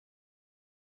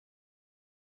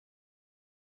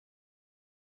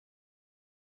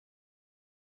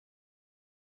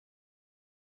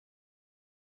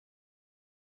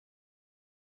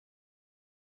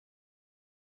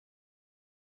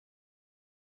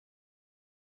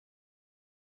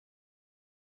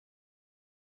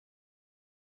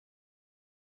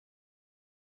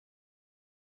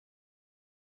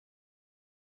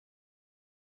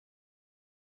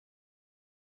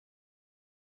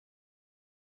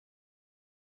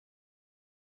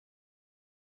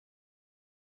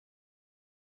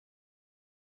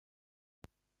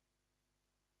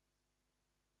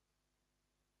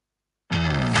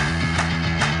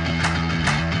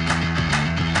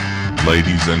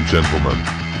Ladies and gentlemen,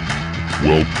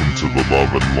 welcome to the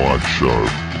Love and Light Show.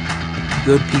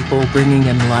 Good people bringing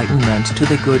enlightenment to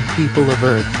the good people of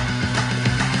Earth.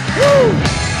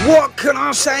 Woo! What can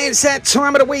I say? It's that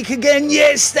time of the week again.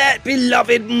 Yes, that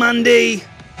beloved Monday,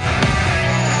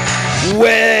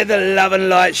 where the Love and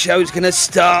Light Show is going to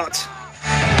start.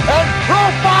 And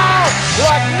profile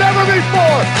like never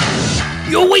before.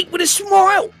 Your week with a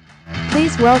smile.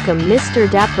 Please welcome Mr.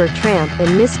 Dapper Tramp and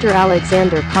Mr.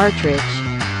 Alexander Partridge.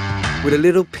 With a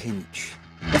little pinch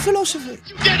of philosophy.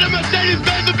 Get a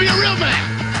Mercedes-Benz to be a real man.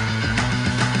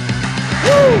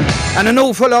 Woo! And an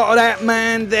awful lot of that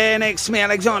man there next to me,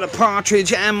 Alexander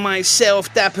Partridge, and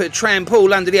myself, Dapper Tramp,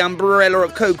 all under the umbrella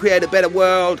of Co-Create a Better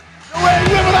World. The way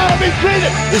women ought to be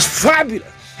treated. This fabulous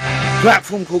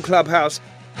platform called Clubhouse.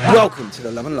 Welcome to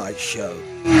the Love and Light Show.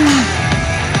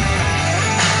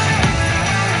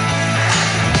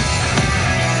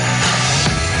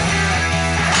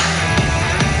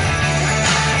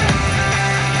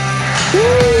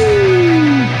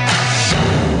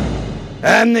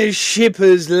 And the ship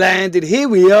has landed. Here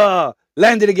we are,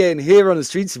 landed again here on the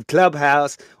streets of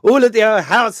Clubhouse, all at the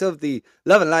house of the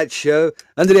Love and Light Show,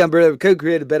 under the umbrella of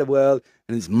Co-Create a Better World.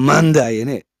 And it's Monday,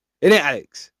 innit? Innit,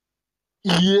 Alex?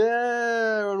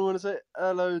 Yeah, I want to say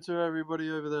hello to everybody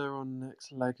over there on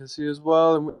Next Legacy as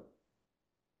well.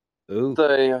 And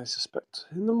they, I suspect,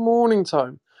 in the morning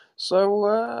time.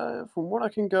 So, from what I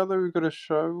can gather, we've got a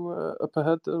show up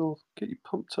ahead that'll get you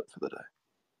pumped up for the day.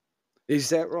 Is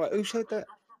that right? Who said that?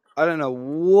 I don't know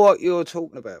what you're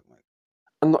talking about, mate.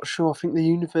 I'm not sure. I think the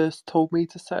universe told me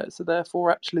to say it, so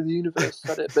therefore, actually, the universe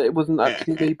said it, but it wasn't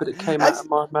actually me, but it came out of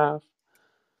my mouth.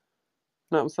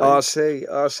 Know what I'm saying?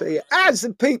 I see. As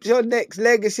the peeps on Next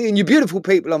Legacy and you beautiful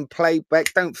people on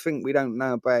Playback, don't think we don't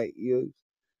know about you.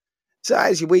 So,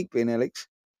 how's your week been, Alex?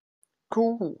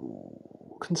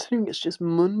 Cool. Considering it's just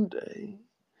Monday.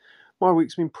 My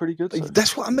week's been pretty good. So.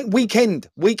 That's what I mean. Weekend.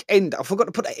 I forgot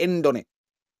to put an end on it.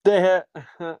 Yeah,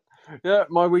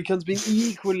 my weekend's been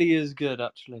equally as good,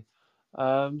 actually.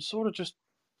 Sort of just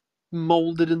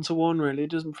moulded into one, really.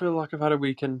 It doesn't feel like I've had a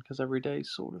weekend because every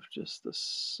day's sort of just the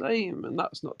same. And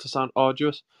that's not to sound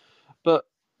arduous, but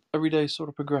every day's sort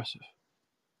of progressive.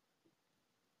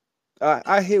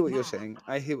 I hear what you're saying.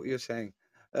 I do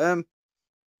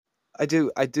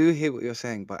hear what you're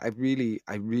saying, but I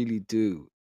really do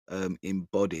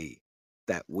embody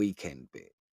that weekend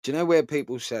bit. Do you know where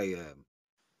people say,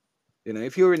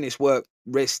 if you're in this work,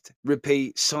 rest,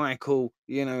 repeat cycle,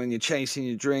 and you're chasing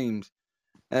your dreams,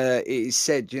 it is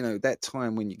said, that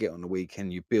time when you get on the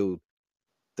weekend, you build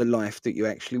the life that you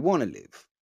actually want to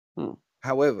live.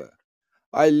 However,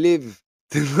 I live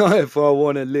the life I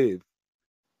want to live.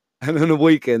 And on the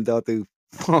weekend, I do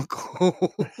fuck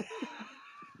all.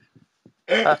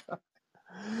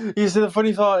 You see, the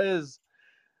funny part is,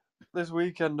 this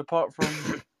weekend, apart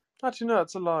from... Actually, no,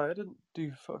 it's a lie. I didn't do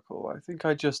fuck all. I think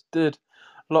I just did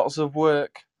lots of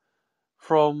work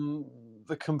from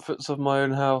the comforts of my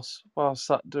own house while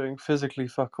sat doing physically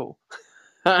fuck all.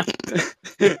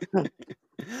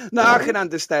 No, I can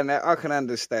understand that.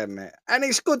 And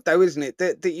it's good, though, isn't it,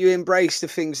 that you embrace the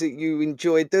things that you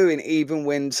enjoy doing, even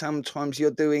when sometimes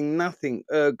you're doing nothing.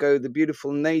 Ergo, the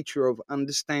beautiful nature of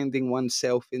understanding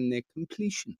oneself in their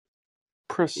completion.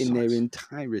 Precise. In their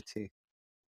entirety.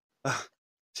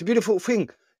 It's a beautiful thing.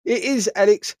 It is,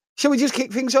 Alex. Shall we just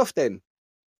kick things off then?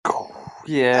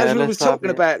 Yeah. As we were talking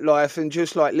about life and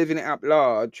just like living it up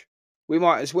large, we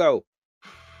might as well.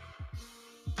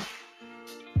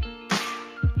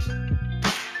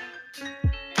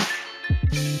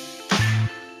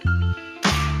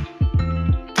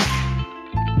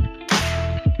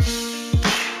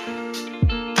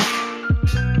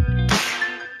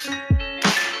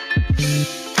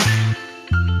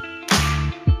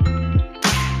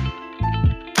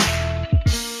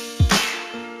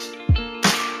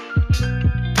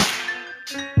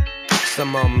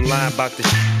 Some of them lie about the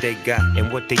shit they got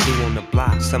and what they do on the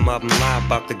block. Some of them lie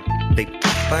about the they.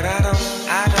 But I don't.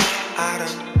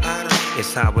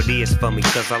 It's how it is for me,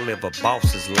 cause I live a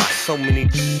boss's life. So many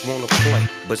wanna play,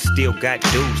 but still got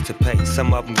dues to pay.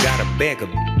 Some of them gotta beg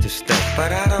to stay.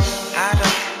 But I don't.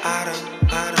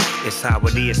 It's how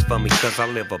it is for me, cause I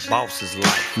live a boss's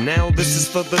life. Now this is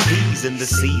for the P's and the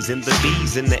C's and the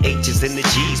B's and the H's and the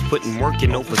G's, putting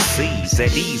working overseas.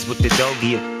 At ease with the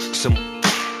doggy and some.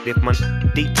 If my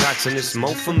detoxing is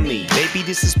more for me, baby,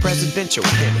 this is presidential.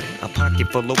 A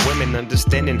pocket full of women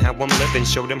understanding how I'm living.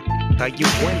 Show them how you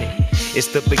winning. It's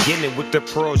the beginning with the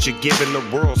pearls you're giving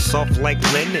the world, soft like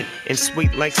linen and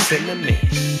sweet like cinnamon.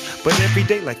 But every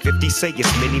day, like 50 say,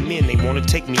 it's many men. They want to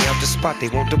take me out the spot. They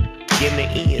want to begin the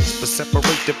ends. But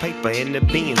separate the paper and the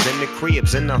beans and the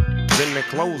cribs and the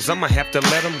clothes. I'ma have to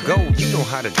let him go. You know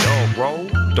how the dog roll.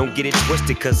 Don't get it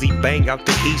twisted, cause he bang out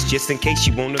the east just in case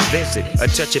you wanna visit. A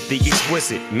touch of the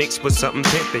exquisite mixed with something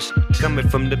pimpish. Coming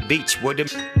from the beach where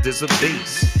the is a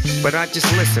beast. But I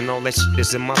just listen, all that shit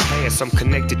is in my past. I'm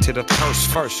connected to the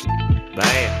first.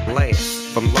 Last.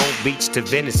 From Long Beach to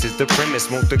Venice is the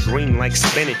premise. Want the green like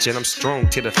spinach, and I'm strong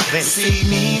to the fence. See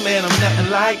me, man, I'm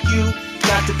nothing like you.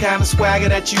 Got the kind of swagger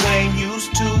that you ain't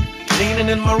used to. Leaning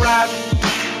in my ride.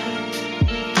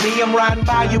 Me, I'm riding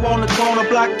by you on the corner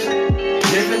block.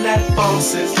 Living that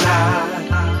boss's life.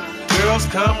 Girls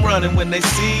come running when they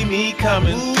see me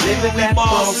coming. Living that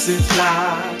boss's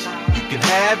life. You can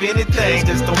have anything,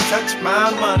 just don't touch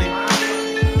my money.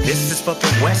 This is for the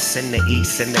West and the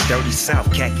East and the dirty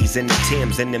South. Khakis and the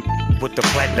Timbs and them with the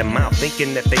platinum mouth.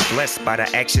 Thinking that they blessed by the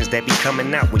actions that be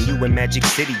coming out. When you in Magic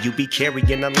City, you be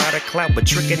carrying a lot of clout. But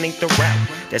tricking ain't the route.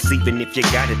 That's even if you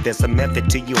got it. There's a method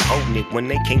to you holding it when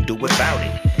they can't do without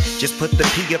it. Just put the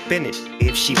P up in it.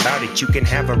 If she bout it, you can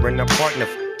have her and a partner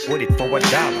with it for $1.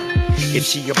 If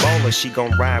she a baller, she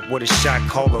gon' ride with a shot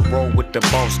caller. Roll with the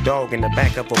boss dog in the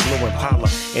back of a blue Impala.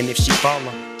 And if she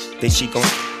follow, then she gon'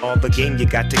 all the game you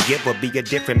got to give her, be a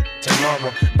different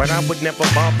tomorrow. But I would never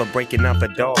bother breaking out the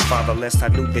dog father, lest I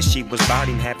knew that she was bout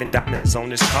him having diamonds on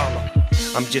his collar.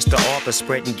 I'm just the author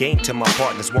spreading game to my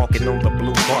partners, walking on the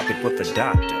blue carpet with a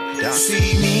doctor.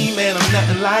 See me, man, I'm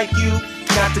nothing like you.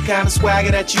 Got the kind of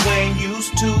swagger that you ain't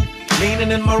used to.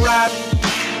 Leaning in my ride.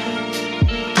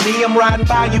 Me, I'm riding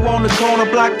by you on the corner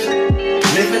block.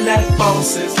 Living that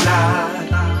boss's life.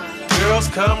 Girls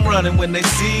come running when they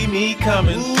see me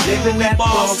coming. Living that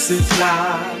boss's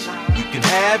life. You can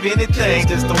have anything,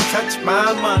 just don't touch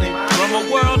my money. From a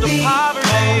world of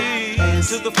poverty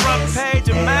to the front page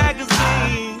of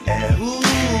magazines. Ooh,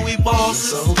 we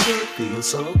bosses. So good, feel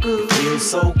so good, feel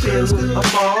so good. A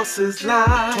boss's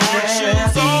life. Torn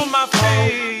shoes on my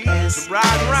face,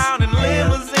 riding around in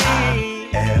limousine.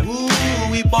 Ooh,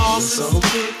 we bosses. So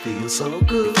good, feel so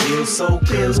good, feel so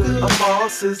good. A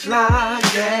boss's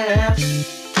life, yeah.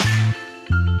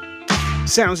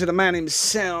 Sounds of the man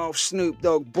himself, Snoop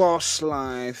Dogg, Boss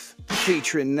Life,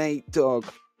 featuring Nate Dogg.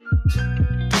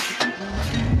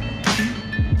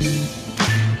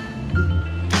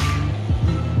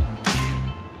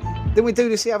 Didn't we do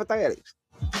this the other day, Alex?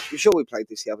 You sure we played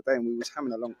this the other day and we was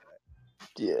humming along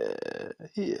to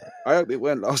Yeah. I hope it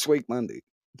weren't last week, Monday.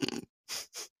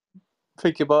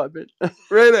 Think about it a bit.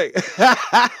 Really?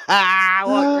 What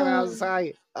can I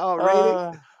say? Oh,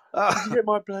 really? Did you get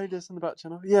my playlist in the back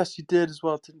channel? Yes, you did as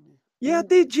well, didn't you? Yeah, I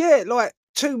did, yeah. Like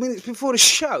 2 minutes before the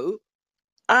show.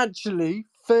 Actually,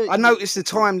 I noticed the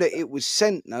time that it was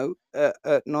sent, no,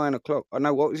 at 9 o'clock. I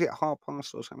know, what was it,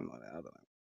 1:30 or something like that? I don't know.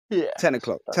 Yeah. 10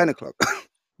 o'clock. 10 o'clock.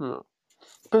 No.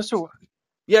 But it's all right.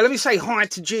 Yeah, let me say hi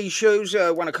to G Shoes,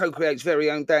 one of Co-Create's very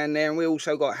own down there. And we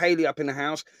also got Hayley up in the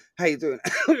house. How you doing?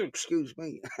 Excuse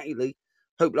me, Hayley.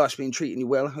 Hope life's been treating you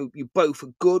well. Hope you both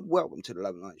are good. Welcome to the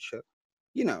Love Night Show.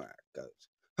 You know how it goes.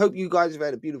 Hope you guys have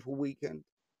had a beautiful weekend.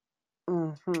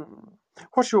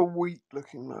 What's your week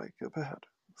looking like up ahead?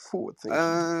 Forward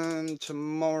thinking.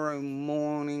 Tomorrow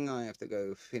morning I have to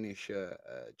go finish a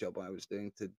job I was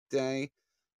doing today.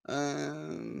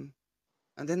 And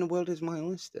then the world is my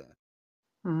oyster.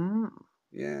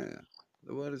 Yeah,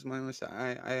 the world is my oyster.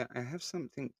 I have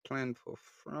something planned for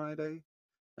Friday.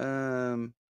 I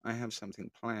have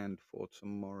something planned for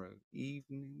tomorrow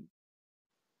evening.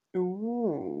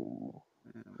 Ooh.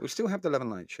 We'll still have the Love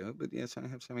and Light Show, but yes, I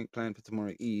have something planned for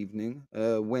tomorrow evening.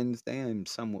 Wednesday, I'm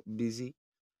somewhat busy.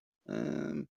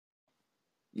 Yeah.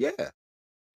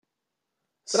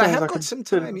 But I have got some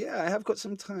time. Yeah, I have got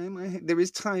some time. There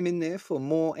is time in there for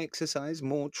more exercise,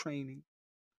 more training,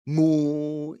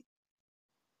 more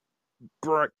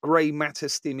grey matter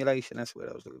stimulation. That's what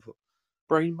I was looking for.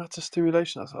 Brain matter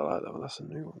stimulation. I like that one. That's a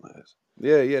new one. That is.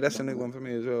 Yeah, that's a new one for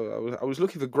me as well. I was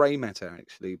looking for grey matter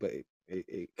actually, but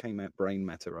it came out brain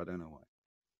matter. I don't know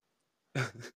why.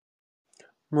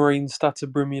 Marine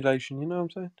statabrimulation. You know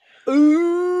what I'm saying?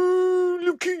 Ooh,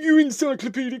 look at you,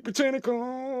 Encyclopedic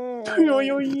Britannica.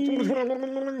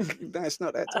 That's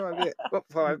not that time yet. Got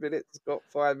 5 minutes.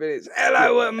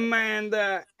 Hello,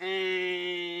 Amanda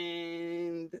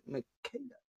and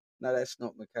Michaela. No, that's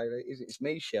not Michaela. It's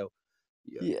Michelle.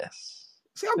 Yes.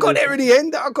 See, I got there in the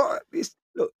end. I got this.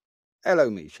 Look, hello,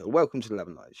 Michelle. Welcome to the Love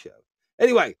and Light Show.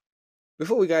 Anyway,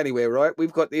 before we go anywhere, right?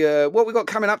 We've got the what we got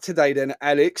coming up today, then,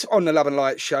 Alex, on the Love and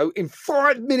Light Show. In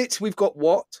 5 minutes, we've got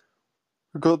what?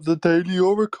 We've got the Daily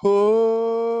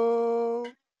Oracle.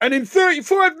 And in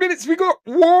 35 minutes, we got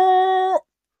what?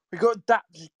 We got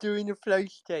Daps doing a flow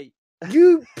state.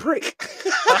 You prick.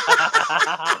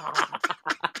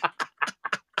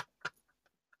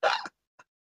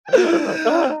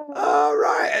 All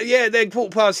right. Yeah, then quarter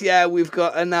past the hour, we've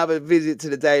got another visit to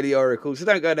the Daily Oracle. So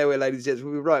don't go nowhere, ladies and gents.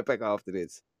 We'll be right back after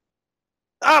this.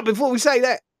 Before we say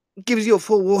that, give us your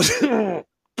 4 words.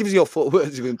 Give us your 4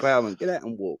 words of empowerment. Get out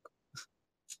and walk.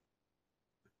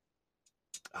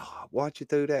 Why'd you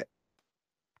do that?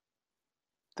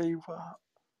 Do what?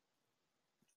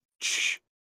 Shh.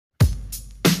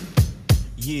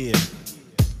 Yeah.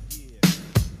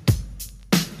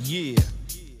 Yeah.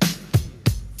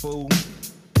 Fool.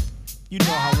 You know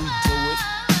how we do it.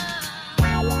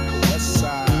 West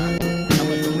side.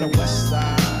 Coming from the west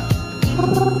side.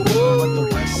 Coming the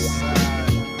west side.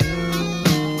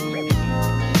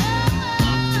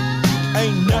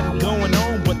 Ain't nothing going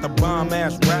on but the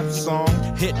bomb-ass rap song.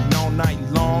 Hitting all night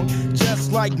long.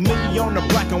 Just like me on the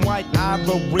black and white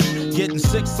ivory. Getting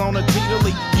 6 on a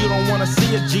T-Delete. You don't wanna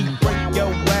see a G break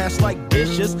your ass like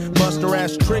dishes. Buster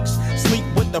ass tricks. Sleep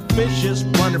with the fishes.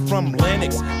 Running from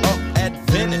Lennox up at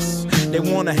Venice. They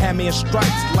wanna have me in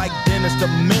stripes like Dennis the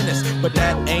Menace. But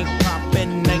that ain't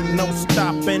poppin', ain't no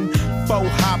stopping. Faux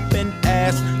hopping,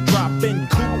 ass dropping.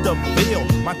 Coupe de ville,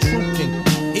 my truth can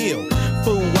ill.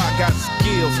 Fool, I got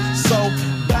skills. So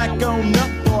back on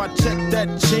up or I check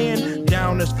that chin.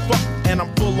 Down as fuck and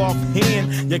I'm full off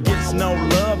hand. You gets no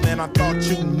love and I thought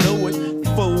you knew it.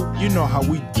 Fool, you know how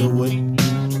we do it.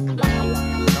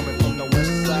 Coming from the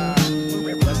west side.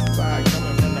 West side,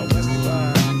 coming from the west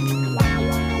side.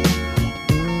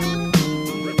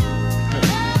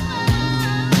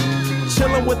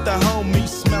 Chillin' with the homies,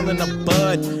 smelling the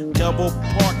bud. Double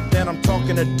park, then I'm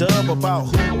talking to Dub about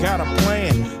who got a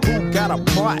plan, who got a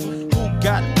plot, who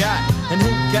got, and who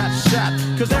got shot.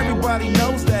 Cause everybody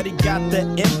knows that he got the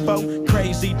info.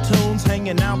 Crazy tunes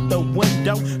hanging out the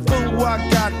window. Fool, I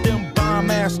got them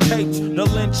bomb-ass tapes, the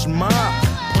lynch mob,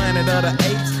 Planet of the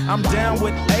Apes. I'm down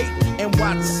with 8, and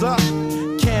what's up?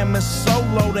 Cam and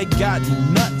Solo, they got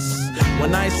nuts.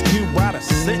 When Ice Cube write a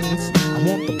sentence, I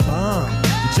want the bomb.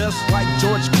 Just like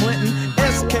George Clinton,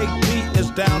 SKP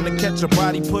is down to catch a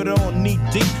body, put on knee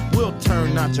deep, we'll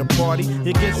turn out your party.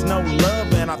 It gets no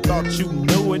love and I thought you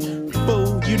knew it.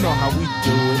 Fool, you know how we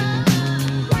do it.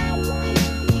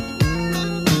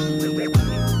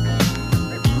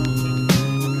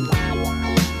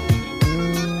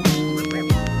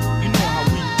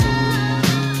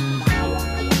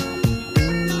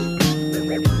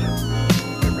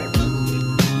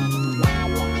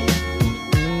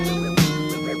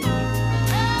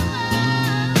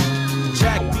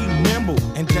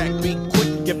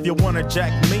 You wanna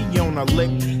jack me on a lick,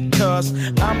 cause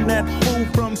I'm that fool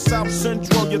from South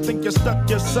Central. You think you stuck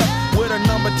yourself with a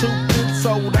number 2 pin,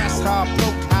 so that's how I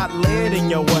poke hot lead in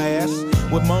your ass.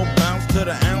 With more bounce to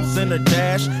the ounce in the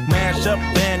dash. Mash up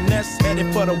Van Ness,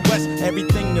 headed for the west.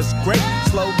 Everything is great.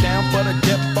 Slow down for the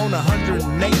depth on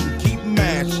 108 and keep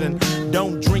mashing.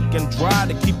 Don't drink and drive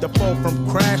to keep the foe from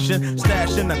crashing.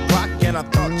 Stashing the clock and I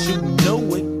thought you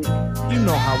knew it. You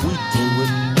know how we do it.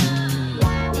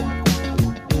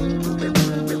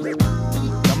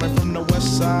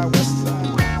 West side, west side.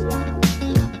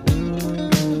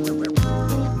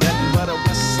 Nothing but a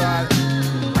west side.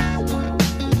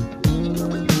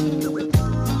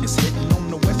 It's hitting on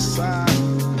the west side.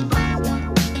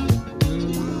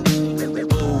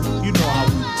 Ooh, you know how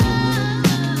we do.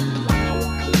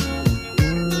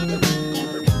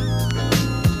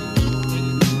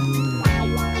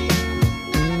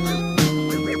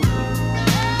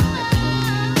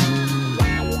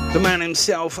 The man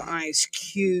himself, Ice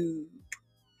Cube.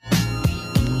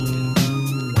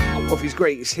 Off his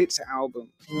greatest hits album.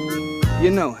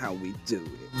 You know how we do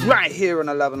it. Right here on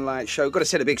the Love and Light Show. Got to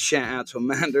send a big shout out to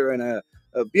Amanda and her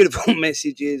beautiful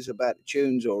messages about the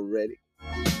tunes already.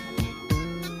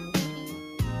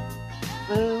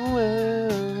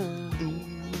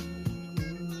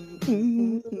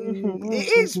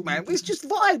 It is, man. It's just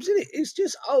vibes, isn't it? It's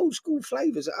just old school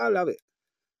flavours. I love it.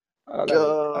 I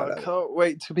can't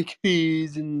wait to be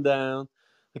cruising down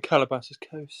the Calabasas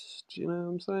coast. Do you know what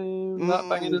I'm saying? That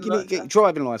banging in get your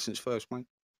driving licence first, mate.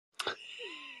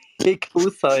 Of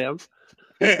course I am.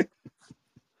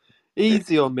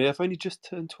 Easy on me. I've only just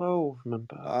turned 12,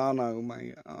 remember? I know,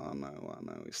 mate. I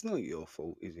know. It's not your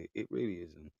fault, is it? It really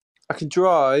isn't. I can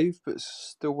drive, but it's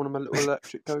still one of my little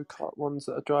electric go-kart ones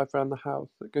that I drive around the house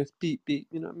that goes beep, beep.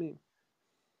 You know what I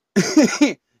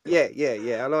mean?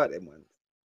 Yeah. I like them ones.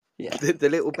 Yeah. The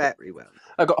little battery one.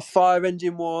 I got a fire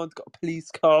engine one, got a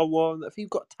police car one. I think you've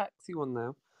got a taxi one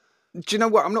now. Do you know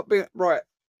what? I'm not being right.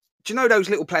 Do you know those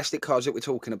little plastic cars that we're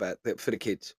talking about for the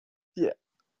kids? Yeah.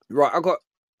 Right. I got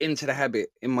into the habit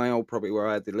in my old property where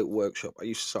I had the little workshop. I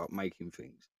used to start making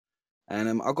things.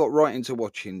 And I got right into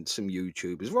watching some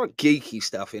YouTubers, right geeky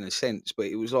stuff in a sense, but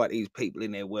it was like these people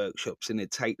in their workshops and they'd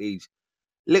take these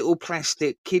little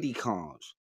plastic kiddie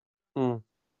cars and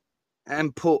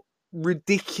put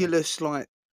ridiculous like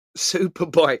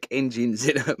superbike engines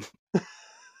in them.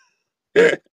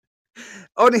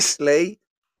 Honestly,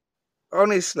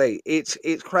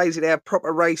 it's crazy. They have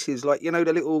proper races, like the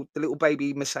little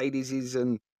baby Mercedeses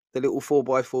and the little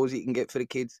 4x4s you can get for the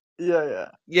kids. Yeah.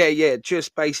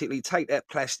 Just basically take that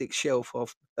plastic shell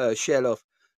off,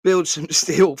 build some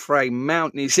steel frame,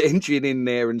 mount this engine in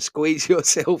there, and squeeze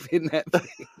yourself in that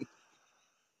thing.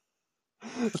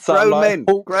 Grown men.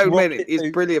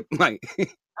 It's brilliant, mate.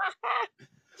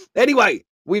 Anyway,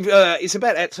 we've it's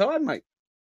about that time, mate.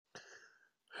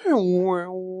 And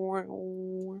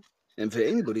for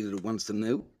anybody that wants to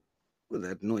know what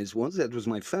that noise was, that was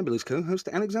my fabulous co-host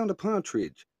Alexander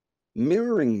Partridge,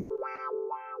 mirroring.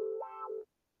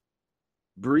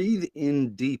 Breathe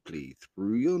in deeply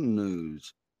through your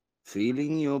nose,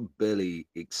 feeling your belly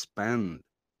expand.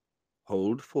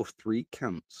 Hold for 3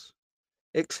 counts.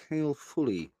 Exhale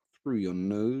fully through your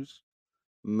nose,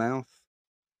 mouth.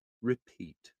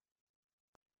 Repeat.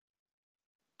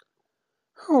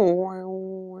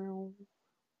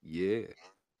 Yeah.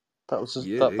 That was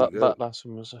that last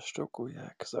one was a struggle,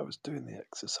 because I was doing the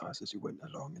exercise as you went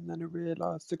along, and then I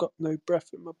realised I got no breath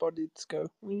in my body to go.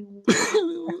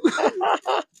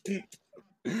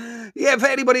 Yeah, for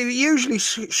anybody that usually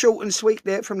short and sweet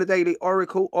there from the Daily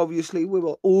Oracle, obviously we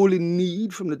were all in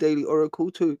need from the Daily Oracle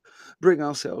to bring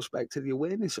ourselves back to the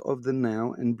awareness of the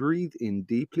now and breathe in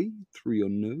deeply through your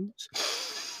nose.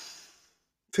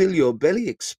 Feel your belly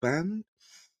expand.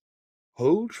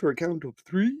 Hold for a count of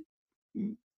 3.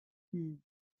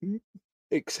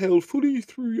 Exhale fully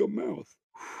through your mouth.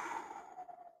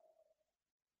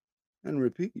 And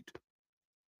repeat.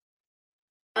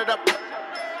 Run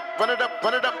it up.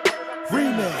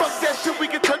 Remix. Fuck that shit, we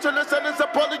can touch on the sun is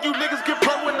up. All of you niggas get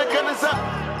pro when the gun is up.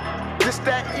 This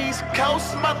that East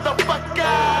Coast motherfucker.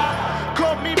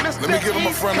 Call me Mr. Let me give him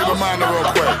a friendly reminder real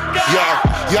quick.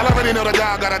 Y'all already know the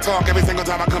guy gotta talk every single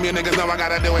time I come. You niggas know I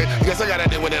gotta do it. Yes, I gotta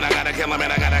do it, and I gotta kill him,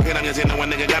 and I gotta hit him. You know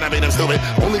one nigga gotta be them stupid.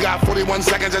 Only got 41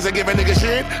 seconds just to give a nigga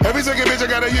shit. Every second bitch I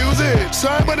gotta use it.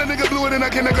 Sorry, but a nigga blew it and I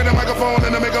can't look at the microphone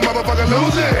and I make a motherfucker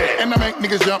lose it. And I make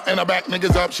niggas jump and I back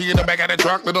niggas up. She in the back of the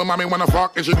truck. Little mommy wanna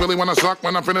fuck and she really wanna suck.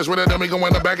 When I finish with it, then we go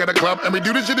in the back of the club and we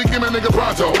do this shit again, a nigga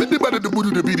pronto. They better do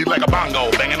to beat it like a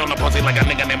bongo. Banging on the pussy like a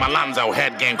nigga named Alonzo.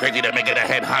 Head game crazy to make it a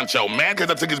head honcho. Man,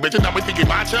 cause I took his bitch and now we think he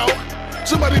macho.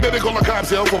 Somebody better call a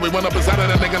cops here before we went up inside of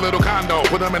that nigga little condo.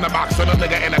 Put him in the box, turn a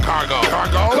nigga in a cargo.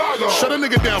 Shut a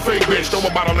nigga down, fake bitch. Throw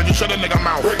a bottle and you shut a nigga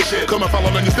mouth. Come and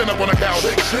follow and you stand up on the couch.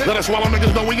 Let us swallow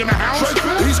niggas know we in the house.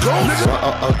 He's cold.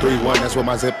 1-0-3-1, that's what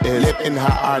my zip is. Live in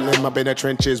hot Ireland, up in the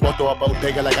trenches. Walk through a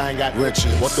bodega like I ain't got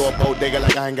riches. Walk through a bodega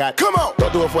like I ain't got. Come on.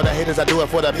 Don't do it for the haters, I do it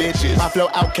for the bitches. My flow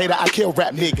out cater, I kill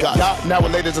rap niggas. Y'all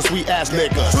nowadays a sweet ass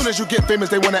niggas. Soon as you get famous,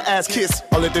 they wanna ass kiss.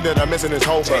 Only thing that I'm missing is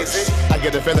whole verse. I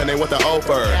get the feeling they want the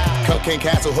over. Cocaine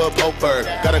Castle, Hood, Poper.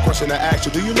 Got a question to ask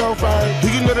you, do you know Fern? Do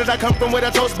you know that I come from where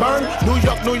the toast burn? New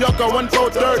York, or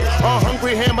 1/4. All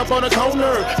hungry ham up on the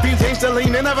corner. Being changed to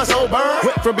lean and never sober.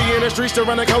 Went from being in the streets to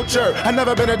running culture. I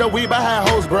never been at the weed, but I had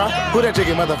hoes, bruh. Who that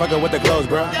jiggy motherfucker with the clothes,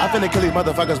 bruh? I finna kill these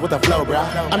motherfuckers with the flow, bruh.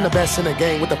 I'm the best in the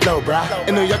game with the flow, bruh.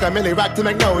 In New York, I merely rock to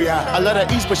Magnolia. I love the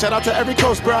East, but shout out to every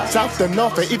coast, bruh. South and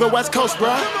North and even West Coast,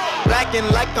 bruh. Blacking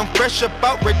like I'm fresh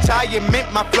about retirement.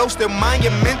 My flow still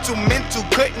monumental, mental.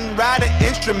 Couldn't ride an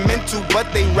instrumental,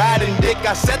 but they riding dick.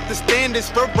 I set the standards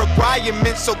for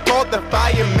requirements, so called the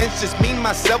firemen. Just me,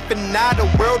 myself, and I. The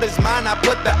world is mine. I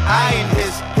put the I in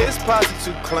his posse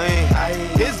too clean.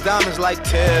 His diamonds like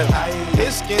Tiff.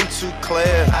 His skin too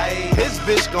clear. His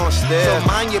bitch gon' stare. So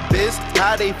mind your biz.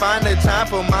 How they find the time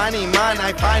for mine?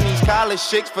 I find these college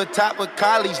chicks for top of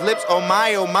college lips. Oh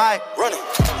my, oh my.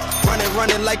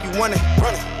 Running like you want it.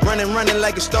 Running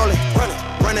like it's stolen.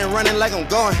 Running like I'm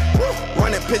going.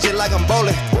 Running, pitch it like I'm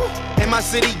bowling. In my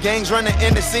city, gangs running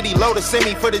in the city. Load a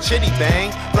semi for the chitty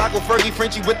bang. Flocko, Fergie,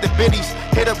 Frenchie with the biddies.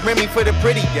 Hit up Remy for the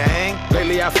pretty gang.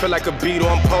 Lately I feel like a Beatle.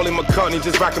 I'm Paulie McCartney,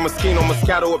 just rocking Moschino,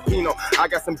 Moscato or Pinot. I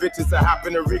got some bitches that hop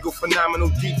in the Regal, phenomenal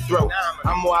deep throat.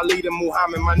 I'm more Ali than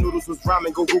Muhammad. My noodles was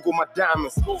rhyming. Go Google my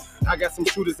diamonds. I got some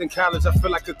shooters in college. I feel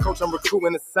like a coach. I'm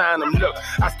recruiting to sign them. Look,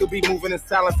 I still be moving in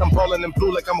silence. I'm balling in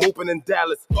blue like I'm hooping in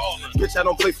Dallas. Bitch, I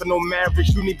don't play for no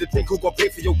Mavericks. You need to think who gon' pay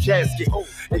for your casket.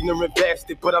 Ignorant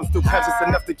bastard, but I'm still conscious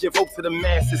enough to give hope to the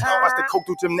masses. Watch the coke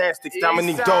do gymnastics.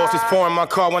 Dominique Dawes just pouring my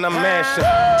car when I'm mashing.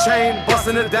 Chain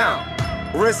busting it down,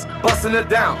 wrist busting it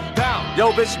down.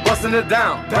 Yo, bitch, busting it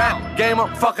down. Game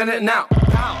up, fucking it now.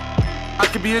 I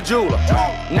could be a jeweler.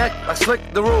 Neck like Slick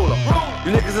the Ruler.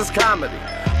 You niggas is comedy.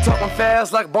 Talking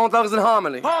fast like Bone Thugs in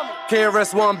Harmony.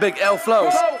 KRS-One, big L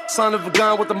flows. Son of a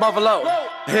gun with the mother low.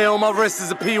 Hair on my wrist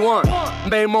is a P1.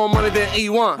 Made more money than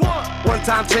E1. One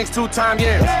time chinks, 2 time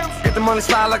yams. Get the money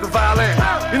slide like a violin.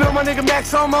 You know my nigga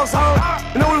Max almost home.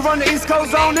 You know we run the East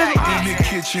Coast zone, nigga. In the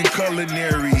kitchen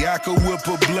culinary, I could whip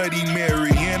a Bloody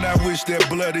Mary. And I wish that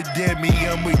blood had dead me.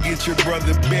 I'ma get your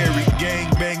brother buried. Gang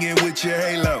banging with your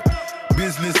halo.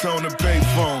 Business on the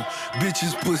payphone,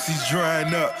 bitches pussies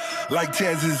drying up like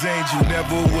Taz's angel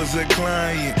never was a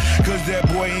client, cause that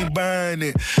boy ain't buying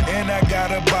it. And I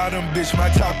got a bottom bitch, my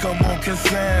top come on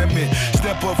consignment.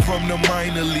 Step up from the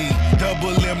minor league,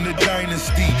 double M the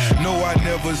dynasty. No, I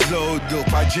never sold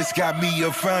dope, I just got me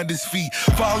a finder's fee.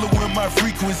 Following my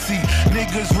frequency,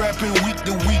 niggas rapping week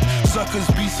to week. Suckers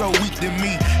be so weak to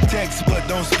me, text but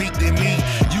don't speak to me.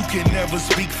 You can never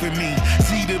speak for me,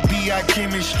 see the B.I.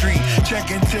 chemistry.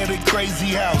 Check into the crazy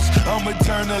house, I'ma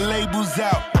turn the labels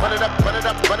out. Run it up, run it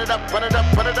up, run it up, run it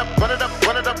up, run it up, run it up,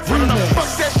 run it up, run it up.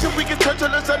 Fuck that shit, we can turn till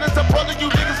the sun is up. All of you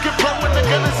niggas get blown when the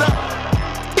gun is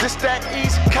up. This that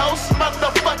East Coast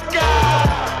motherfucker.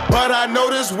 But I know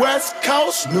this West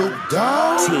Coast, Snoop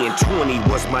Dogg. 10/20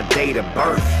 was my date of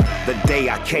birth, the day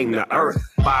I came to earth.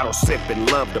 Bottle sipping,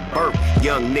 love to burp.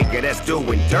 Young nigga that's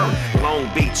doing dirt. Long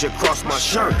Beach across my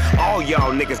shirt. All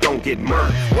y'all niggas gon' get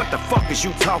murked. What the fuck is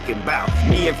you talking about?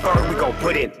 Me and Ferg, we gon'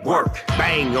 put in work.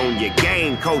 Bang on your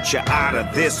game, coach, you out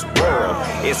of this world.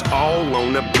 It's all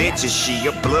on the bitches. She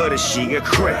a blood or she a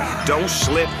crip. Don't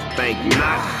slip, think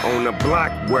not. On the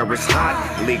block where it's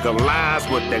hot. Legalize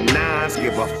with the nines.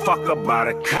 Give a fuck about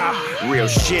a cop. Real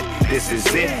shit, this is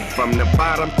it. From the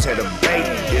bottom to the bay.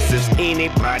 This is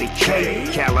anybody K.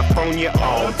 California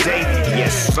all day,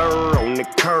 yes sir, on the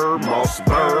curb, Moss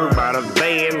Bird by the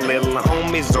van, little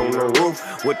homies on the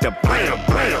roof with the blam,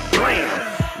 blam,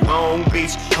 blam. Long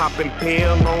Beach, popping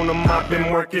pill on them, I've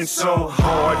been working so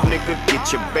hard, nigga,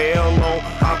 get your bail on.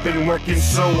 I've been working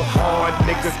so hard,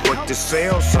 niggas, put to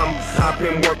sell some. I've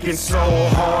been working so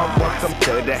hard, welcome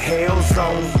to the hell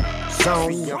zone.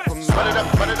 Run it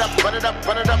up, run it up, run it up,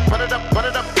 run it up, run it up, run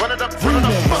it up, run it up, run it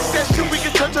up. Fuck that shit, we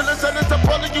can turn till the sun is up.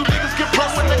 All of you niggas get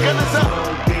blown when the gun is up.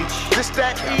 This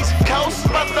that East Coast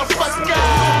motherfucker.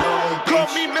 Call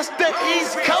me Mr.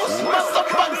 East Coast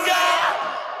motherfucker.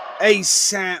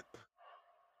 ASAP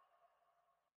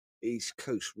East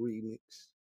Coast remix.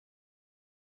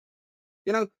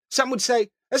 You know, some would say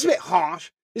that's a bit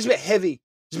harsh, it's a bit heavy,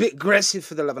 it's a bit aggressive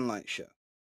for the Love and Light show.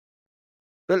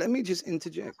 But let me just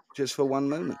interject, just for one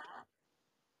moment.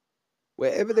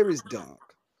 Wherever there is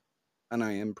dark, and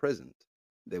I am present,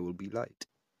 there will be light.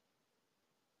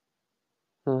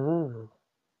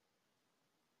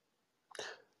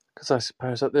 Because I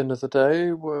suppose at the end of the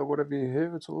day, whatever you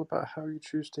hear, it's all about how you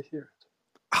choose to hear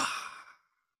it.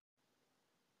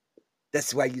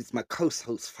 That's why I use my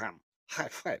co-host fam. High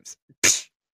fives.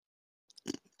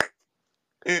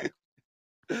 Yeah,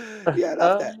 I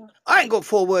love that. I ain't got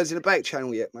 4 words in the back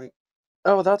channel yet, mate.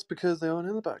 Oh, well, that's because they aren't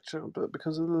in the back channel, but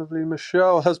because the lovely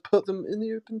Michelle has put them in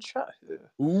the open chat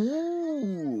here.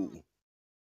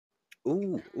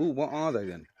 Ooh, what are they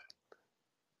then?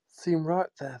 See them right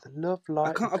there, the love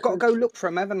light. I've got to go look for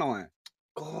them, haven't I?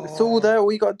 God. It's all there.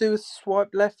 All you got to do is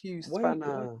swipe left, you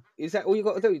spanner. Is that all you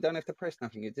got to do? You don't have to press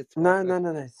nothing. You just No.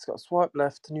 It's got to swipe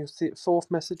left, and you'll see it 4th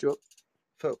message up.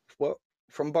 For what?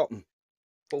 From bottom.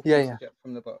 4th Yeah. message up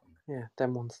from the bottom. Yeah,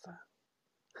 them ones there.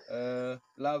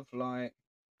 Love, light,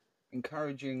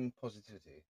 encouraging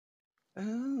positivity.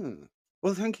 Oh,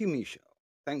 well, thank you, Michelle.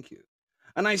 Thank you.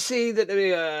 And I see that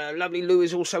the lovely Lou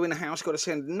is also in the house. Got to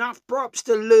send enough props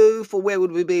to Lou, for where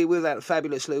would we be without a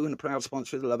fabulous Lou and a proud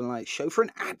sponsor of the Love and Light show for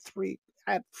an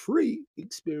ad-free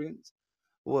experience.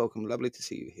 Welcome, lovely to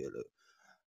see you here, Lou.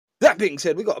 That being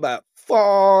said, we got about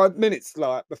 5 minutes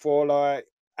before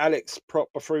Alex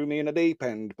proper threw me in a deep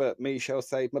end, but Michelle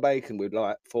saved my bacon with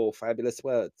 4 fabulous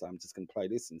words. I'm just gonna play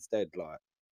this instead.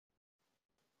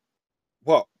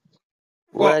 What?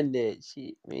 Run that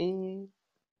shit, man.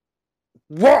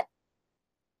 What?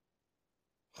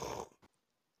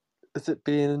 Is it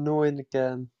being annoying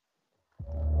again?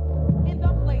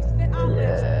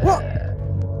 What?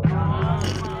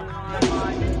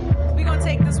 We're gonna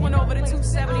take this one over to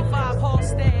 275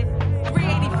 Halstead.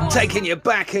 384. Taking you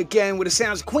back again with the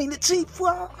sounds of Queen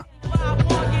Latifah.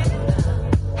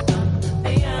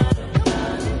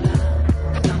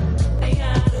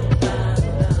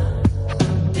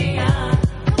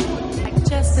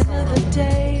 Just another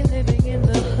day living in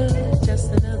the hood.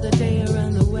 Just another day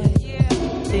around the way.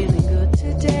 Feeling good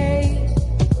today.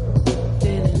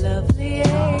 Feeling lovely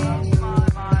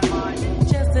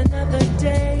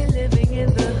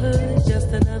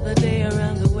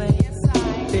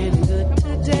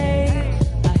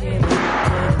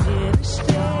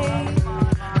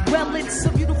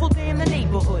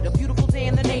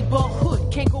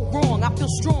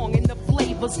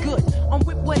whatever's good. I'm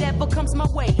with whatever comes my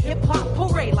way. Hip hop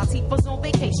parade, Latifah's on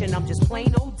vacation. I'm just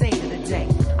plain old day to the day.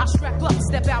 I strap up,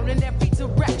 step out in every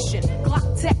direction.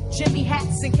 Glock tech, Jimmy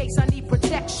hats in case I need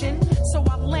protection. So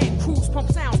I land, cruise,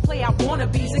 pump sounds, play out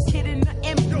wannabes. A kid in the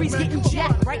M3's getting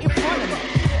jacked right in front of me.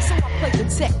 So I play the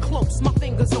tech close, my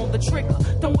fingers on the trigger.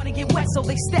 Don't wanna get wet, so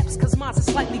they steps, cause mine's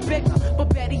are slightly bigger. But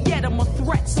better yet, I'm a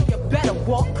threat, so you better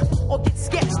walk or get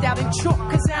sketched out in chalk,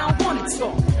 cause I don't wanna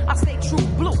talk. I stay true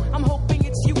blue, I'm hoping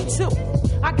it's you too.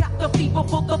 I got the fever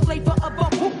for the flavor of a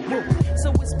whoop whoop.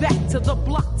 So it's back to the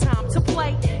block, time to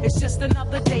play. It's just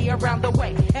another day around the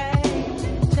way. Hey,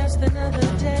 just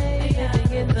another day,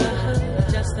 living in the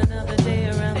hood. Just another day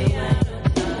around the way.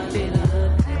 Feeling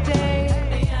good today,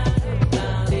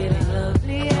 feeling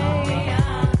lovely.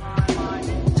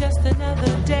 Just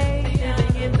another day,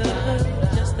 living in the hood.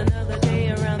 Just another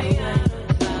day around the way.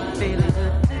 Feeling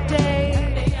good today.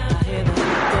 I hear the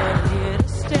people here to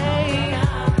stay.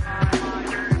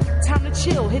 Time to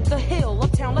chill, hit the hill,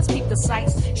 uptown, let's keep the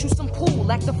sights. Shoot some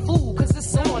pool, act a fool, cause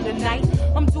it's on tonight.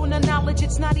 I'm doing the knowledge,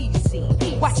 it's not easy.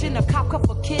 Watching a cop cuff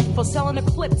a kid for selling a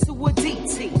clip to a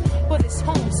DT. But it's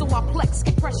home, so I flex,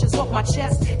 get pressures off my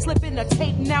chest. Slip in the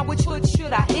tape, now which hood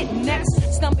should I hit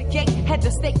next? Stomach ache, head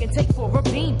to steak and take for a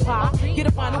bean pie. Get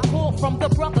a final call from the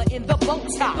brother in the bow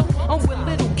tie. I'm with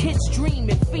little kids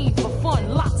dreaming, fiend for fun.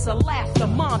 Lots of laughter,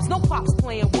 moms, no pops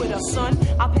playing with her son.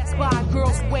 I pass by a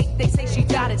girl's wake, they say she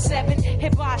died at 7.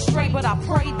 Hit by a stray, but I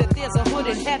pray that there's a hood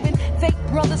in heaven. Fake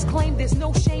brothers claim there's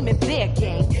no shame in their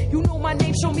game. You know my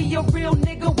name, show me a real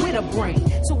nigga with a brain.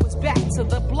 So it's back to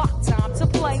the block, time to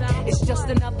play. It's just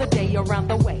another day around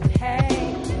the way.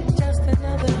 Hey, just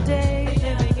another day,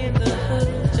 living in the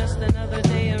hood. Just another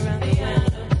day around the way.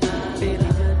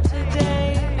 Feeling good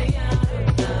today,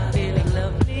 feeling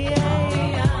lovely.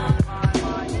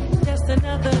 Just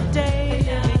another day,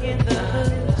 living in the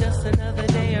hood. Just another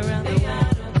day around the way.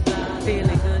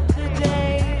 Feeling good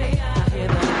today. I hear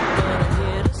the people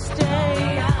here to stay.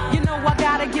 You know I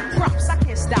gotta give props, I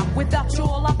can't stop. Without you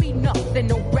all I'll be nothing.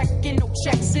 No wrecking, no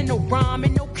checks, and no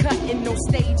rhyming, no cutting, no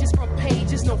stages, front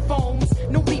pages, no phones,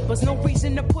 no beepers, no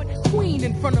reason to put Queen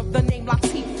in front of the name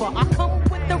Latifah. I come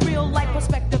with the real life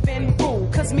perspective and rule,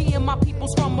 cause me and my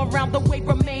peoples from around the way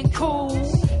remain cool.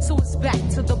 So it's back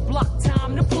to the block,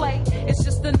 time to play. It's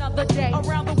just another day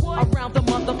around the what? Around the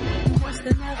mother. Just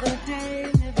another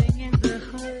day, living in the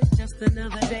hood. Just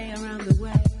another day around the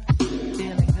way.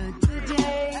 Feeling good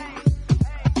today.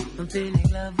 I'm feeling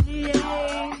lovely.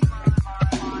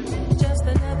 Just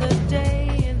another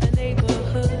day in the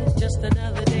neighborhood. Just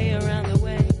another day around the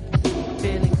way.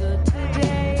 Feeling good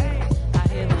today. I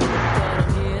hear the but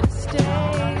I'm here to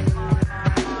stay.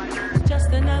 Just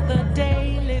another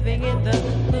day living in the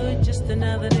hood. Just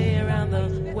another day around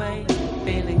the way.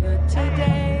 Feeling good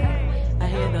today. I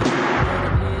hear the but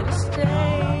I'm here to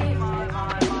stay.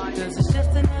 Cause it's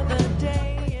just another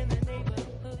day in the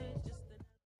neighborhood.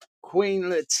 Queen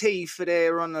Latifah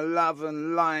there on the Love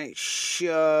and Light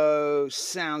show.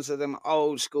 Sounds of them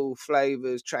old school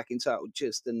flavours. Track entitled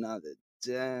Just Another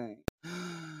Day.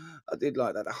 I did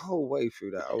like that the whole way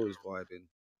through that. I was vibing.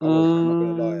 I was. I'm not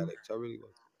going to lie, Alex. I really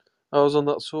was. I was on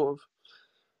that sort of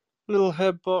little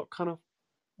headbutt kind of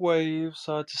wave,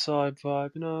 side to side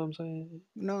vibe. You know what I'm saying?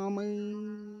 No, me.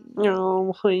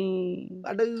 No, me.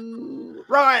 I do.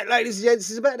 Right, ladies and gents,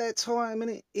 it's about that time,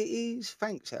 innit? It is.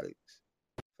 Thanks, Alex.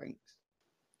 Thanks.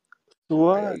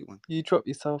 What? You dropped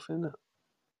yourself in it.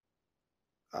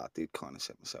 I did kind of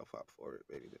set myself up for it,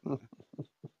 really, didn't I?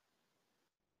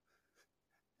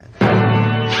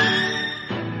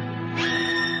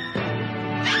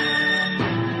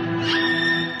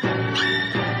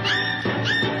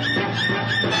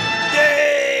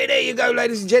 There you go,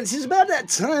 ladies and gents. It's about that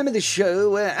time of the show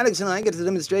where Alex and I get to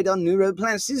demonstrate our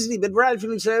neuroplasticity, but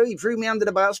rightfully so, he threw me under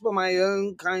the bus by my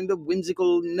own kind of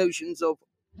whimsical notions of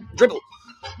dribble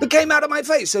that came out of my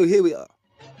face. So here we are.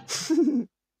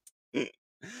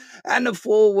 And the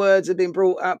 4 words have been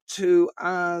brought up to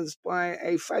us by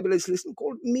a fabulous listener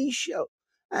called Michelle.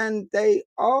 And they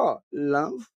are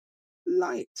love,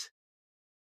 light,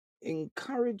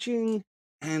 encouraging,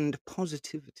 and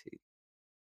positivity.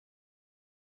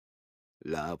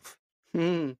 Love.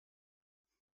 It's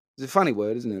a funny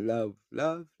word, isn't it? Love,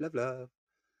 love, love, love.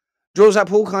 Draws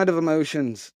up all kind of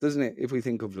emotions, doesn't it? If we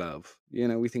think of love, you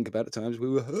know, we think about the times we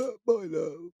were hurt by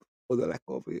love or the lack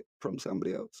of it from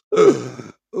somebody else.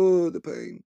 Oh, the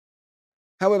pain.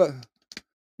 However,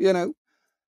 you know,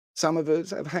 some of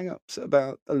us have hang-ups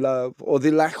about the love or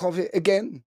the lack of it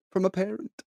again from a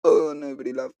parent. Oh,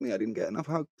 nobody loved me. I didn't get enough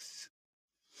hugs.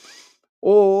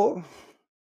 Or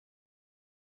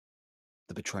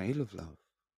the betrayal of love.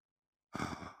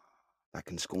 That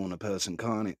can scorn a person,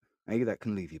 can't it? Hey, that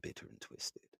can leave you bitter and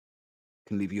twisted.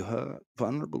 Can leave you hurt,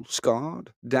 vulnerable,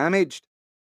 scarred, damaged,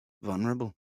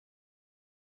 vulnerable,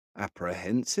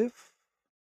 apprehensive.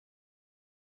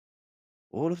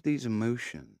 All of these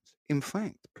emotions, in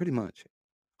fact, pretty much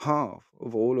half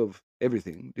of all of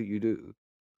everything that you do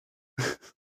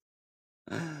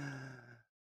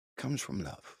comes from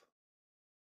love.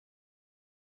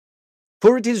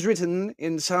 For it is written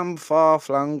in some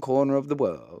far-flung corner of the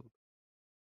world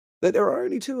that there are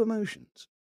only two emotions,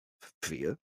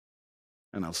 fear,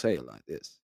 and I'll say it like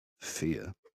this,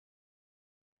 fear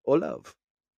or love.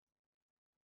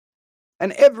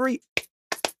 And every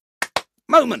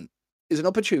moment is an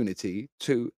opportunity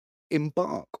to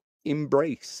embark,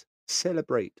 embrace,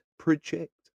 celebrate,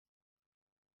 project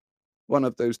one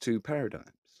of those two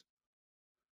paradigms.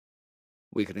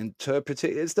 We could interpret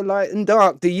it as the light and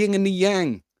dark, the yin and the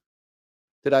yang,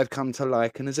 that I've come to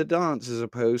liken as a dance as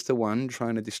opposed to one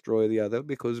trying to destroy the other,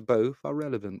 because both are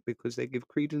relevant, because they give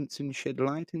credence and shed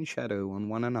light and shadow on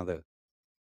one another,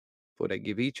 for they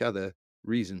give each other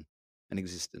reason and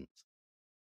existence.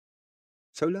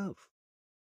 So love.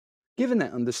 Given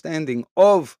that understanding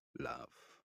of love,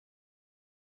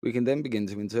 we can then begin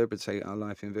to interpret our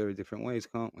life in very different ways,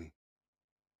 can't we?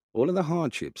 All of the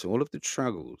hardships, all of the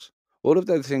struggles, all of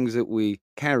those things that we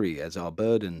carry as our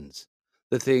burdens,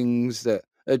 the things that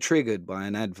are triggered by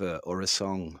an advert or a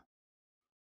song,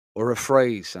 or a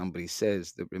phrase somebody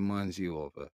says that reminds you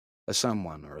of a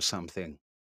someone or a something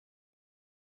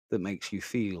that makes you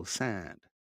feel sad.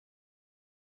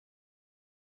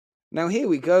 Now here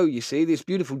we go, you see, this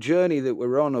beautiful journey that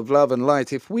we're on of love and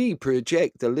light. If we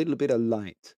project a little bit of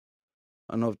light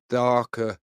and of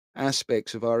darker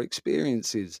aspects of our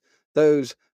experiences,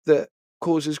 those that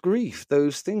cause us grief,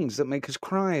 those things that make us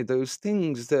cry, those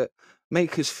things that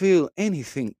make us feel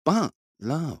anything but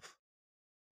love,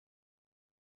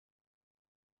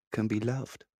 can be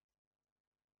loved.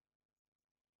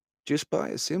 Just by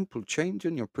a simple change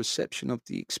in your perception of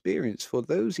the experience. For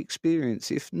those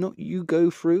experiences, if not you go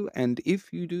through, and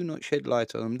if you do not shed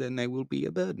light on them, then they will be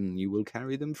a burden. You will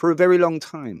carry them for a very long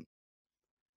time.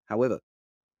 However,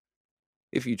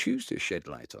 if you choose to shed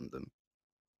light on them,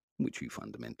 which you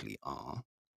fundamentally are,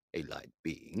 a light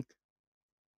being,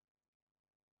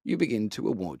 you begin to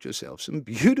award yourself some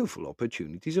beautiful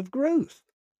opportunities of growth.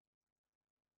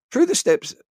 Through the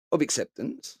steps of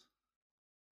acceptance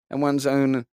and one's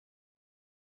own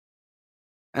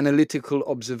analytical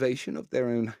observation of their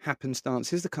own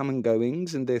happenstances, the come and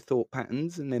goings, and their thought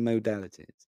patterns and their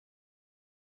modalities,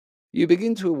 you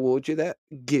begin to award you that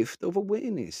gift of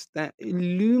awareness, that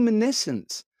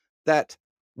illuminescence, that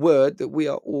word that we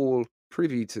are all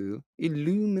privy to,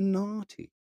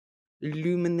 illuminati,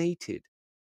 illuminated,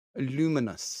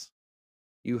 luminous.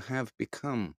 You have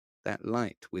become that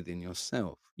light within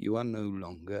yourself. You are no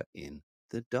longer in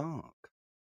the dark.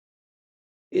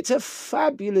 It's a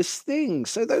fabulous thing.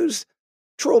 So those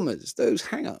traumas, those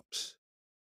hang-ups,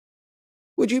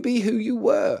 would you be who you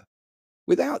were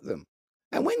without them?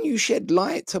 And when you shed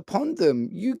light upon them,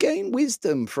 you gain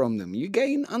wisdom from them. You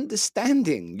gain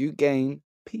understanding. You gain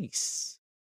peace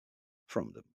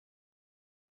from them.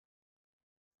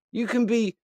 You can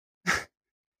be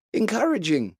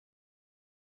encouraging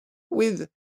with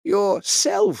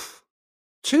yourself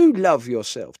to love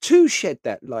yourself, to shed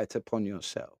that light upon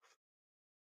yourself.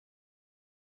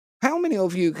 How many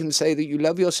of you can say that you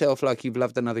love yourself like you've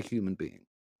loved another human being?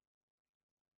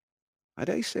 I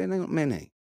dare say not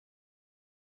many.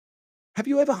 Have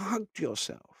you ever hugged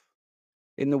yourself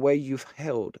in the way you've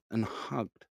held and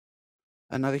hugged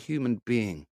another human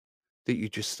being that you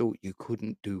just thought you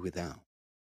couldn't do without?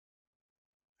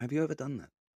 Have you ever done that?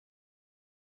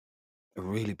 A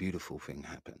really beautiful thing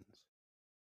happens.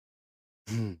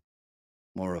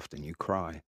 More often you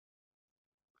cry.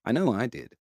 I know I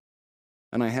did.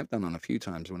 And I have done on a few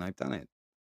times when I've done it.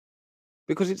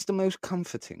 Because it's the most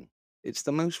comforting. It's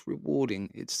the most rewarding.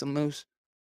 It's the most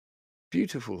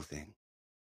beautiful thing.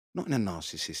 Not in a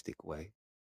narcissistic way.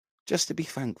 Just to be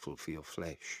thankful for your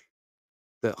flesh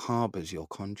that harbors your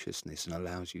consciousness and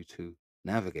allows you to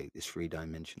navigate this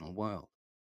three-dimensional world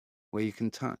where you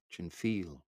can touch and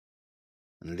feel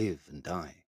and live and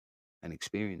die and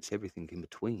experience everything in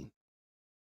between.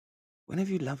 When have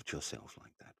you loved yourself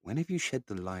like that? When have you shed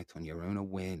the light on your own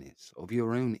awareness of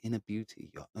your own inner beauty,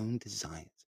 your own desires,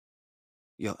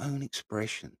 your own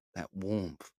expression, that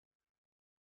warmth?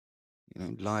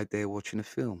 Lied there watching a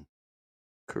film,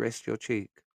 caressed your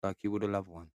cheek like you would a loved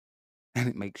one, and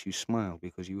it makes you smile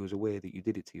because you was aware that you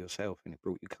did it to yourself and it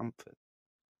brought you comfort.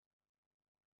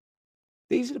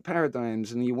 These are the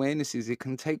paradigms and the awarenesses that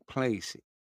can take place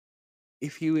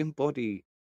if you embody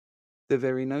the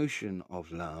very notion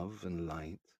of love and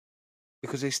light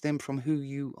because they stem from who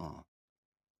you are.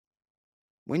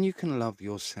 When you can love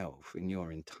yourself in your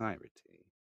entirety,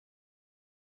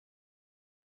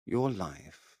 your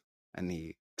life and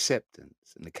the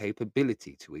acceptance and the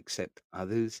capability to accept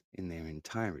others in their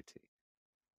entirety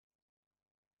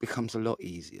becomes a lot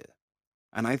easier.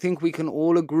 And I think we can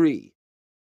all agree,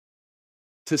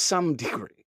 to some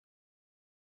degree,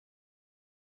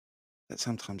 that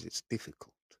sometimes it's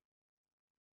difficult.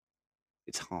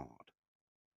 It's hard.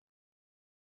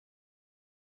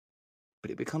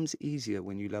 But it becomes easier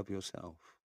when you love yourself.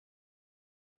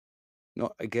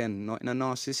 Not in a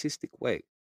narcissistic way,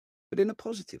 but in a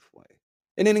positive way,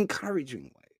 in an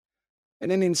encouraging way,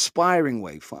 in an inspiring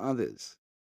way for others.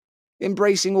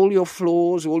 Embracing all your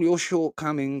flaws, all your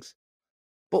shortcomings,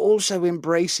 but also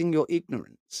embracing your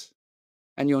ignorance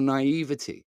and your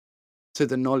naivety to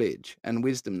the knowledge and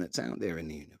wisdom that's out there in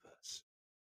the universe.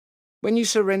 When you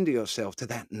surrender yourself to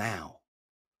that now,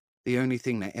 the only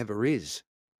thing that ever is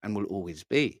and will always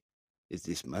be is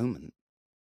this moment.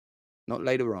 Not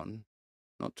later on,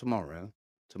 not tomorrow.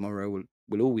 Tomorrow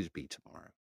will always be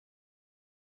tomorrow.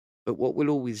 But what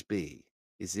will always be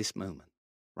is this moment,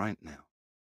 right now,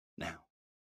 now,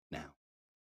 now,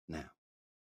 now,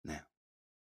 now.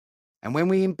 And when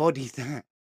we embody that,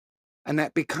 and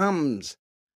that becomes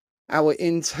our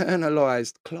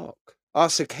internalized clock, our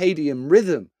circadian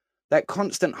rhythm, that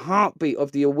constant heartbeat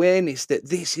of the awareness that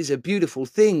this is a beautiful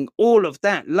thing, all of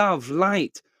that love,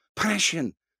 light,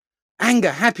 passion, anger,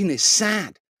 happiness,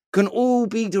 sad, can all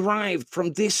be derived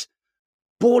from this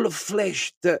ball of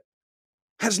flesh that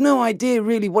has no idea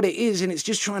really what it is and it's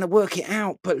just trying to work it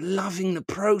out, but loving the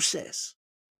process.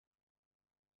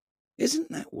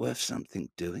 Isn't that worth something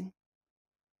doing?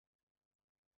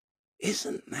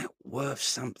 Isn't that worth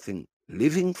something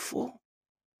living for?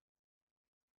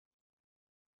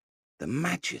 The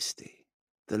majesty,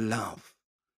 the love,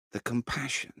 the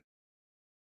compassion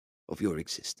of your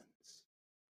existence.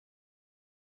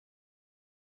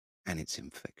 And it's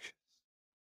infectious.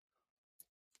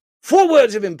 4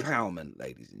 words of empowerment,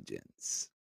 ladies and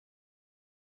gents.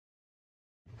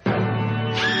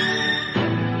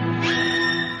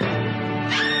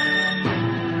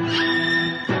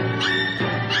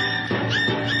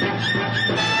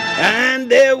 And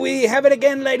there we have it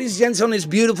again, ladies and gents, on this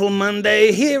beautiful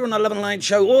Monday here on the Love and Light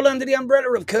Show, all under the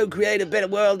umbrella of Co-Create a Better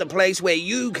World, a place where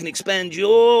you can expand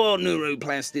your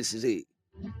neuroplasticity.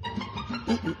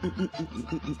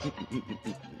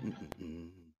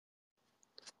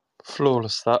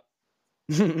 Flawless, that.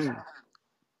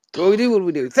 Well, we do what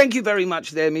we do. Thank you very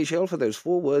much there, Michelle, for those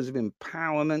 4 words of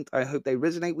empowerment. I hope they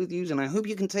resonate with you, and I hope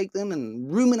you can take them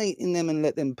and ruminate in them and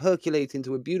let them percolate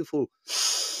into a beautiful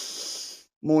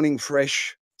morning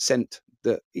fresh scent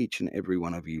that each and every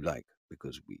one of you like,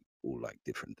 because we all like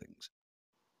different things.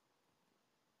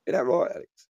 Is that right,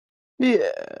 Alex?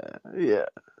 Yeah.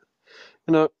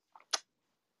 You know,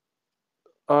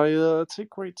 I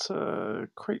take great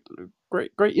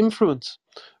influence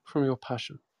from your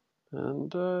passion.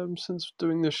 And since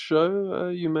doing this show,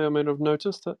 you may or may not have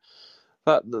noticed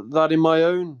that in my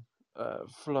own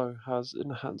flow has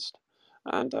enhanced,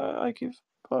 and I give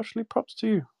partially props to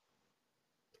you.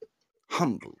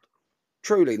 Humbled,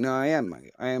 truly. No, I am,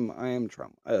 mate. I am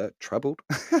troubled.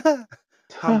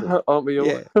 Humbled, aren't we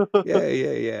all?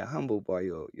 yeah. Humbled by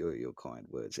your kind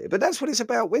words here. But that's what it's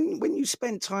about. When you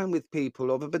spend time with people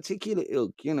of a particular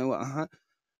ilk, you know.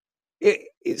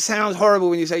 It sounds horrible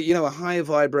when you say, you know, a higher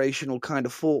vibrational kind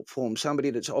of thought form, somebody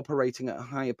that's operating at a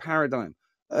higher paradigm.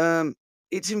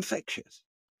 It's infectious.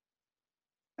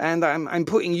 And I'm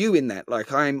putting you in that,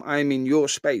 like I'm in your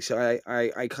space.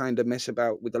 I kind of mess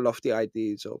about with the lofty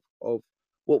ideas of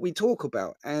what we talk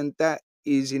about, and that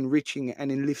is enriching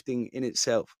and enlifting in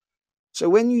itself. So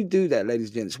when you do that, ladies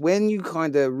and gents, when you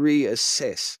kind of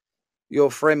reassess your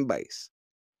friend base,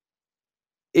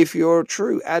 if you're a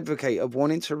true advocate of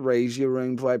wanting to raise your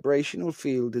own vibrational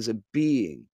field as a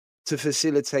being to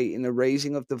facilitate in the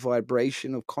raising of the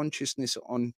vibration of consciousness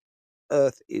on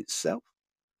Earth itself,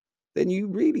 then you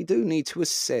really do need to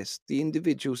assess the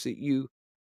individuals that you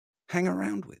hang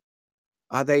around with.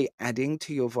 Are they adding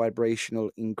to your vibrational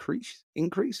increase,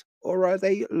 or are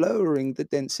they lowering the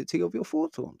density of your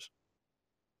photons?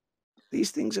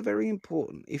 These things are very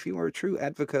important if you are a true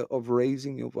advocate of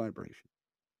raising your vibration.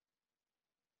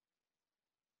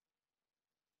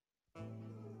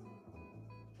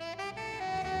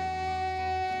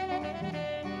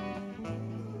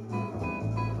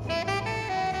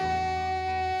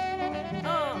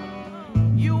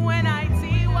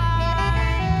 UNITY,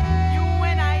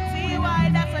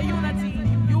 that's a unity.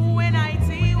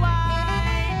 UNITY,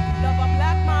 love a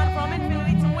black man from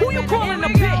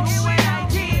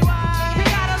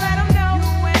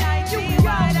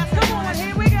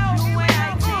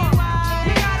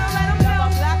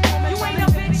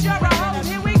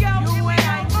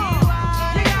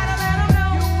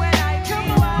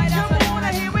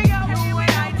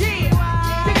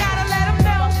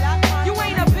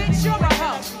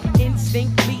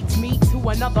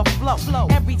another flow.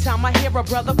 Every time I hear a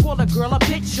brother call a girl a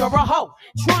bitch or a hoe,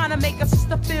 trying to make a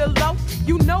sister feel low,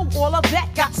 you know all of that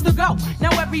got to go.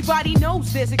 Now everybody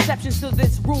knows there's exceptions to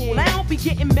this rule. I don't be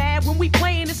getting mad when we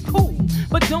playing, it's cool,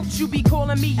 but don't you be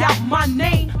calling me out my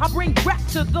name. I bring rap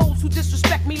to those who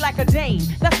disrespect me like a dame.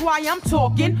 That's why I'm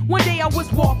talking. One day I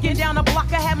was walking down the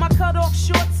block, I had my cut off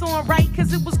shorts on, right,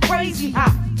 cause it was crazy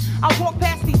hot. I walked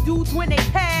past these dudes when they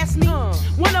passed me.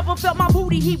 One of them felt my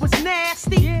booty, he was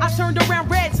nasty. I turned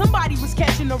around red, somebody was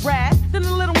catching a rat. Then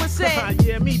the little one said,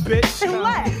 yeah, me, bitch. And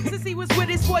laughed. Since he was with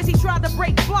his boys, he tried to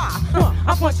break fly.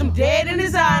 I punched him dead in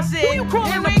his eye and said, who you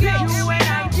calling a bitch?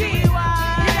 U-N-I-T-Y.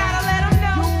 You gotta let him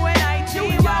know.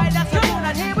 U-N-I-T-Y. That's come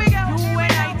on, here we go.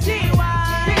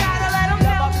 U-N-I-T-Y. You gotta let him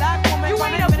know. You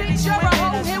ain't a bitch, you're a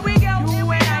hoe. Here we go.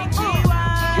 U-N-I-T-Y.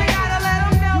 You gotta let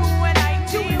him know.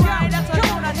 U-N-I-T-Y. That's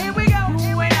come on, here we go.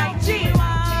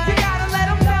 U-N-I-T-Y. You gotta let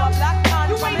him know.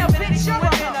 You ain't a bitch, you're a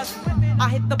hoe. I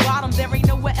hit the bottom, there ain't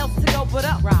nowhere else to go but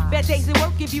up. Bad days at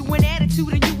work give you an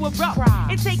attitude and you were rough.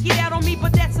 And take it out on me,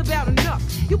 but that's about enough.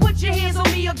 You put your hands on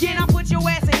me again, I put your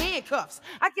ass in handcuffs.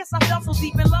 I guess I fell so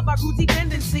deep in love, I grew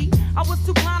dependency. I was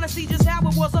too blind to see just how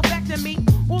it was affecting me.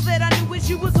 All that I knew is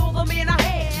you was all the man I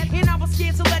had, and I was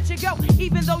scared to let you go,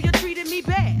 even though you treated me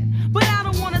bad. But I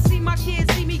don't wanna see my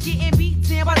kids see me getting beat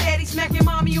down by daddy smacking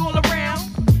mommy all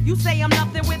around. You say I'm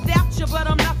nothing without you, but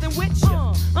I'm nothing with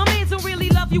you. A man don't really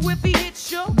love you if he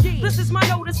hits you. This is my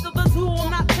notice to the tool.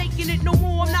 I'm not taking it no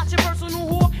more. I'm not your personal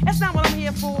whore. That's not what I'm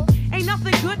here for. Ain't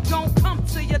nothing good gon' come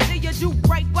to you till you do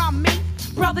right by me.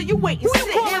 Brother, you wait and sit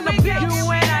in the bitch.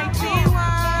 U-N-I-T-Y.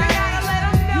 You gotta let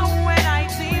him know.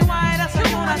 U-N-I-T-Y. That's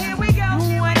come on, here we go.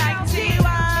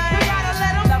 U-N-I-T-Y. You gotta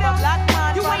let him know.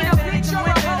 You ain't a bitch or a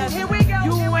hoe. Here we go.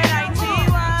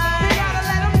 U-N-I-T-Y. You gotta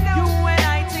let him know.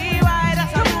 U-N-I-T-Y.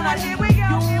 That's come on, here we go.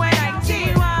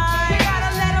 U-N-I-T-Y. You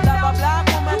gotta let him know.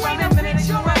 You ain't a bitch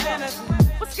or a hoe.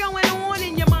 What's going on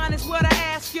in your mind is what I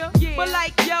ask you. But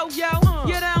like yo, you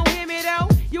don't hear me though.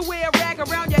 You wear a rag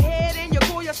around your head and you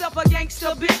call yourself a gangster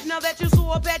bitch. Now that you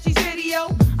saw Apache's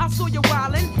video, I saw you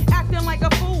wildin', acting like a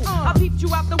fool. I peeped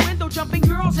you out the window, jumping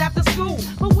girls after school.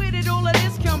 But where did all of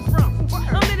this come from?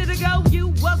 A minute ago you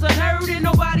wasn't heard and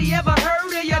nobody ever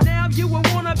heard of you. Now you a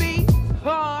wannabe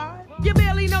hard. You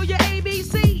barely know your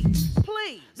ABCs.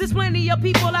 Please, there's plenty of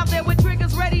people out there with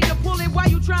triggers ready to pull it while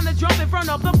you trying to jump in front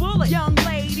of the bullet. Young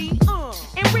lady,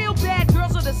 and real bad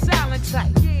girls are the silent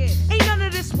type. Ain't none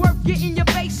of this worth getting your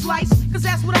face sliced, cause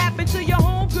that's what happened to your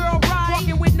homegirl, right?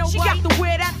 Walking with nobody. She got to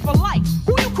wear that for life.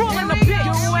 Who you calling a bitch?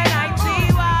 U-N-I-T-Y.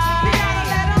 You gotta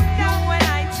let 'em know.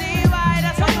 U-N-I-T-Y.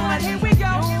 That's come on, here we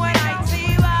go.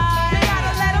 U-N-I-T-Y. You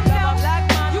gotta let 'em know.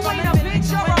 You ain't a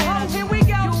bitch or a hoe. Here we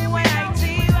go.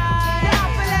 U-N-I-T-Y. You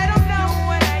gotta let 'em know.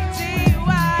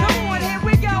 U-N-I-T-Y. Come on, here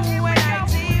we go.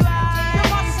 U-N-I-T-Y. You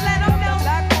must let 'em know.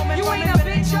 You ain't a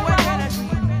bitch or a hoe.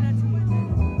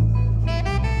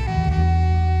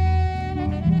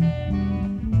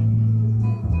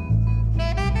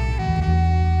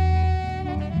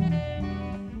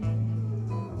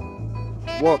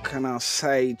 What can I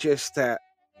say? Just that,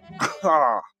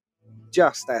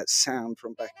 just that sound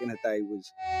from back in the day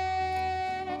was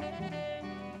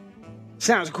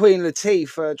sounds of Queen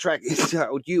Latifah, track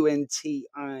entitled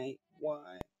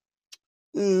U-N-T-I-Y.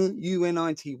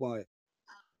 U-N-I-T-Y.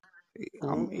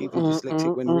 I'm even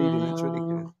dyslexic when reading. That's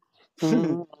ridiculous.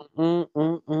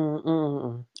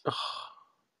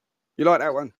 You like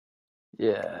that one?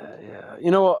 Yeah.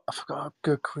 You know what? I forgot how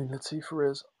good Queen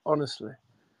Latifah is, honestly.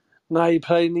 Now you're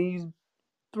playing these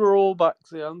throwbacks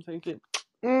here, I'm thinking,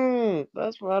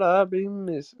 that's what I've been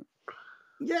missing.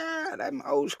 Yeah, them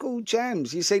old school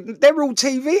jams. You see, they're all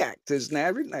TV actors now,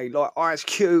 aren't they? Like Ice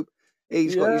Cube,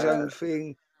 he's got his own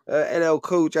thing. LL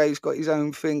Cool J's got his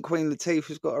own thing. Queen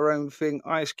Latifah's got her own thing.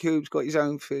 Ice Cube's got his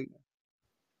own thing.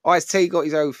 Ice-T got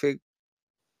his own thing.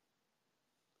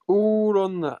 All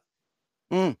on that.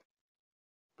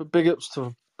 But big ups to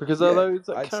them. Because there are those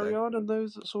that carry on and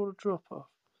those that sort of drop off.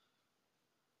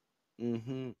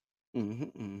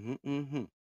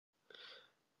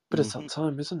 But it's that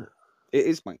time, isn't it? It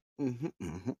is, mate.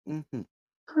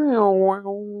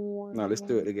 Now let's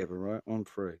do it together, right? On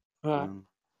three. Right. 1,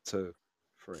 2,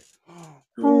 3.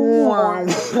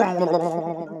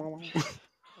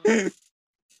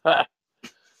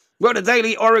 Well, the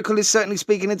Daily Oracle is certainly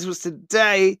speaking into us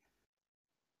today.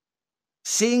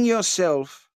 Seeing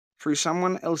yourself through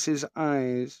someone else's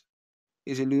eyes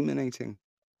is illuminating.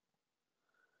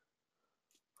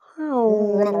 I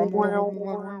don't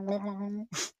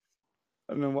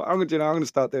know what I'm going to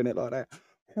start doing it like that.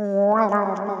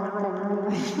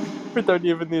 We don't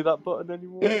even need that button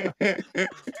anymore.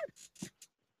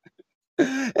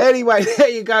 Anyway, there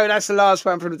you go. That's the last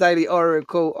one from the Daily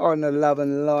Oracle on the Love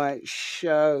and Light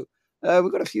show.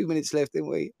 We've got a few minutes left, didn't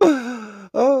we?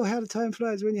 Oh, how the time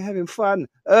flies when you're having fun.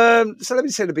 So let me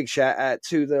send a big shout out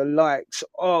to the likes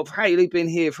of Hayley, been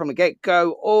here from the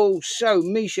get-go. Also,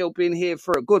 Michelle, been here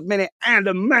for a good minute. And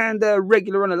Amanda,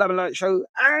 regular on the Love and Light show.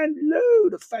 And Lou,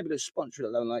 the fabulous sponsor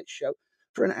of the Love and Light show,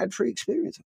 for an ad-free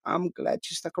experience. I'm glad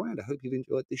you stuck around. I hope you've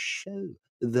enjoyed the show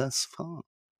thus far.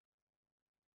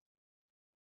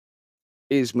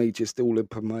 Is me just all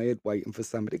up in my head waiting for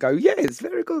somebody to go, yeah, it's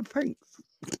very good, thanks.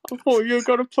 I thought you were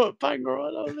going to put a banger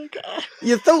on. I was like,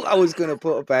 You thought I was going to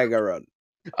put a banger on.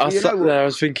 I sat there, I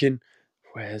was thinking,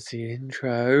 where's the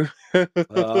intro?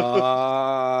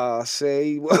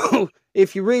 See? Well,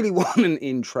 if you really want an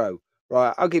intro,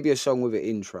 right, I'll give you a song with an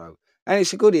intro. And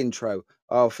it's a good intro,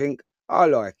 I think. I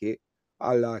like it.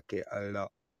 I like it a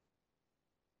lot.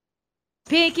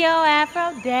 Pick your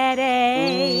Afro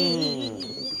daddy.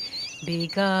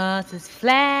 Because it's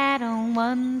flat on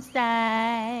one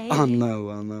side. I know.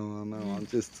 I'm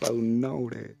just so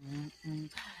naughty.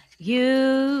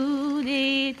 You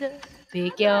need to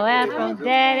pick your Afro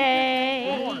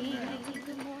daddy.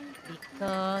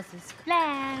 Because it's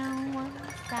flat on one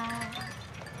side.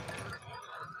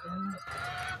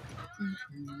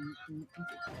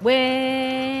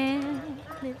 Well,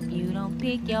 if you don't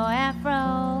pick your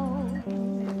Afro.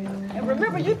 And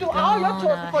remember, you do all your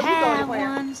chores before you go anywhere.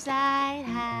 One side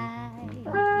high.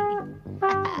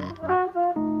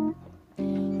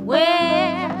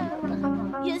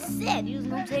 Well, you said you was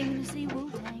gonna take me to see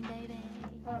Wu-Tang, baby.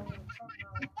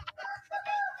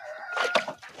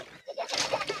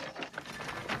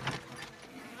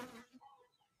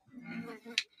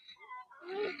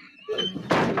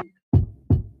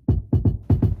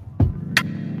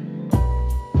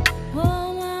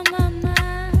 Oh, my,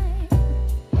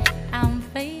 I'm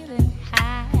feeling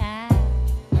high.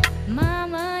 My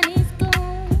money's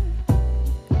gone.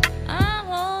 I'm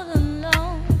all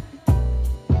alone.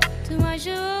 Too much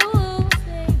to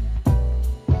say.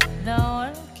 The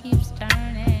world keeps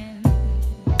turning.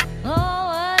 Oh,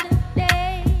 what a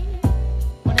day.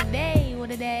 What a day,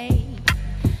 what a day.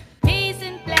 Peace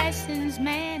and blessings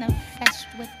manifest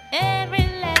with every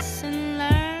lesson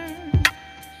learned.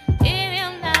 If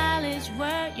your knowledge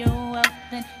were your wealth,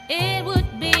 then it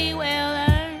would be well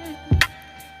earned.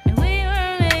 If we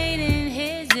were made in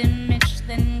his image,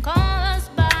 then call us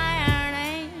by our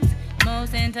names.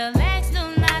 Most intellects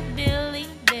do not believe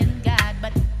in God,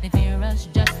 but they fear us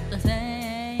just the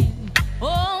same.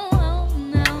 Oh,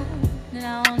 no,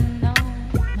 no, no.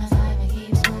 My life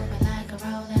keeps moving like a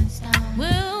rolling stone.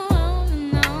 Oh,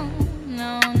 no,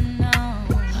 no, no.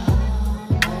 All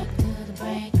night to the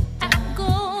break of dawn. I go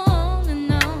on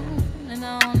and on and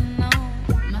on and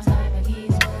on. My life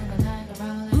keeps moving like a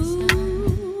rolling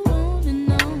stone. On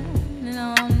and on and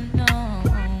on and on.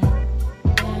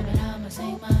 Baby, I'ma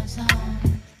sing my song.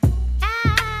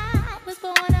 I was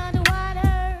born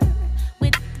underwater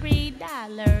with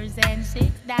 $3 and 6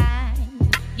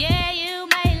 dimes. Yeah, you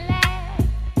may laugh,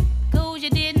 'cause you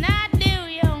did not do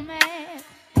your math.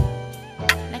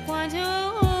 Like 1,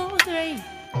 2, 3.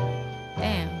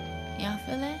 Damn, y'all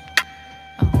feel that?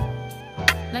 Oh.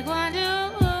 Like 1,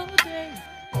 2, 3.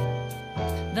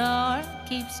 The earth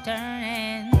keeps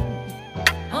turning.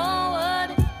 Oh, what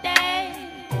a day.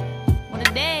 What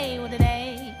a day, what a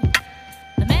day.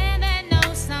 The man that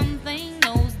knows something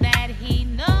knows that he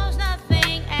knows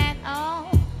nothing at all.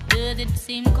 Does it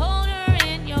seem colder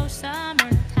in your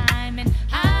summertime and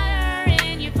hotter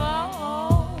in your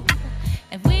fall?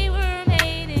 If we were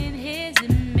made in his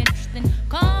image, then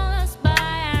call us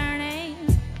by our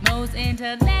names. Most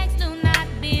intellects do not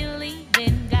believe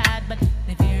in God, but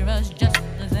they fear us just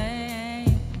the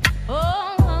same.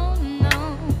 Oh,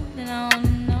 no, no,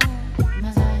 no.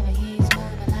 My life keeps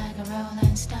moving like a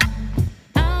rolling stone.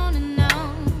 On and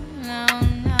on, no,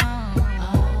 no.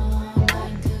 All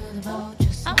night to the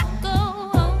vulture song. I'll go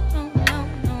on, no,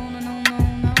 no, no, no, no,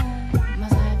 no. My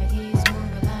life keeps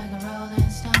moving like a rolling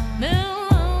stone.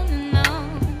 On and on,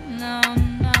 no,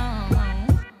 no.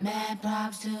 Mad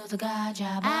props to the God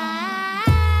job.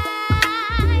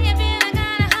 You feeling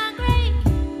kinda hungry?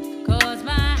 'Cause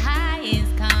my high is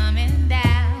coming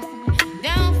down.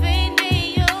 Don't feed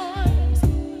me yours,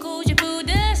 'cause your food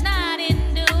does not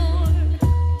endure.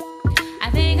 I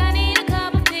think I need a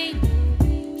cup of tea.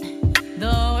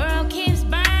 The world keeps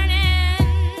burning.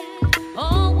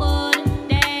 Oh, what a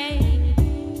day.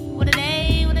 What a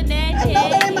day, what a day. I know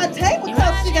that ain't my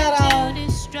tablecloth she got on.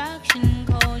 Destruction,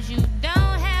 'cause you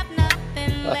don't have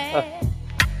nothing left.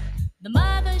 The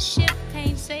mothership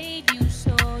can't save you,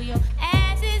 so your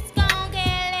ass is gon'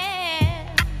 get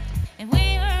left. And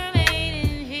we were made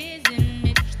in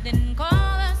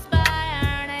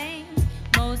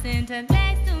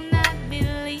intellects do not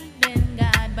believe in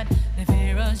God, but they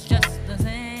fear us just the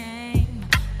same.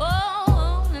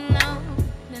 Oh, no,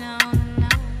 no, no.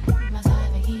 My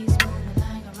side keeps moving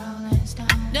like a rolling stone.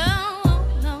 No,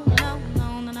 no, no,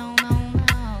 no, no, no, no.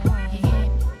 He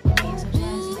hit me, so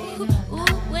just leave it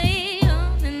alone. Way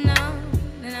on and on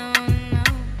and on and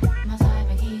on. My side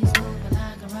keeps moving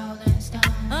like a rolling stone.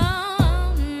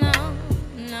 Oh, no,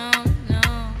 no, no.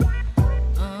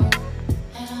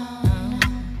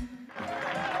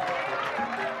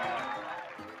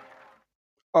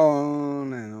 Oh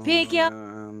no. Pick your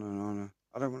No.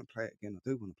 I don't want to play it again. I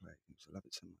do want to play it again because I love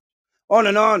it so much. On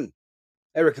and on.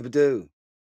 Erica Badu.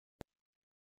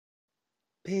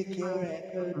 Pick your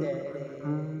echo daddy.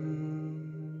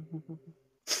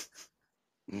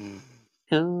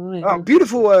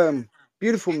 Oh,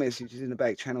 beautiful messages in the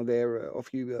back channel there of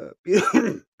you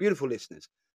beautiful listeners.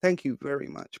 Thank you very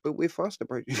much. But we're fast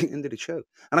approaching the end of the show.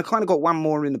 And I kind of got one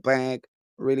more in the bag,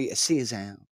 really, a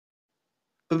sizzle.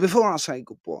 But before I say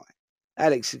goodbye,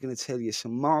 Alex is going to tell you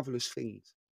some marvellous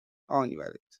things. Aren't you,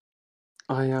 Alex?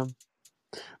 I am.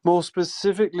 More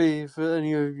specifically, for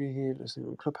any of you here listening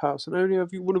on Clubhouse, and any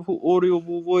of you wonderful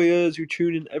audible voyeurs who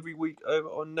tune in every week over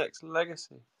on Next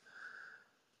Legacy,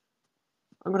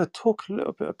 I'm going to talk a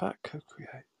little bit about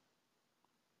co-create.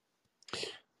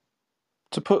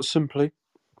 To put simply,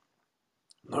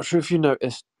 I'm not sure if you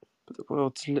noticed, but the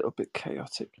world's a little bit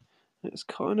chaotic. It's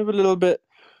kind of a little bit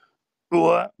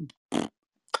wow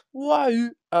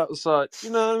outside. You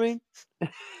know what I mean?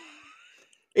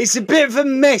 It's a bit of a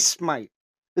mess, mate.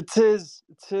 It is.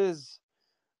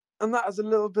 And that has a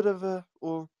little bit of a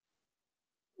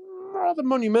rather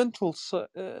monumental sort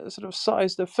of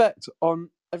sized effect on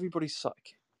everybody's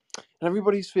psyche. And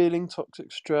everybody's feeling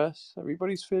toxic stress,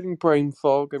 everybody's feeling brain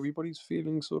fog, everybody's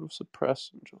feeling sort of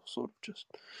suppressed and just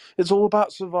it's all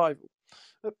about survival.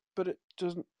 But it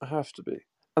doesn't have to be.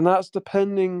 And that's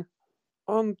depending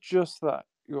on just that,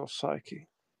 your psyche.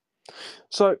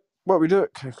 So what we do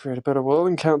at Co-Create a Better World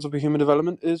in Council for Human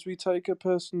Development is we take a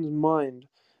person's mind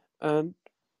and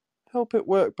help it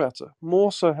work better.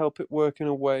 More so help it work in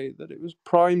a way that it was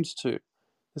primed to.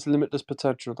 This limitless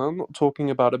potential. Now, I'm not talking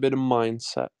about a bit of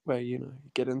mindset where, you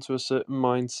get into a certain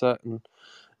mindset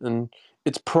and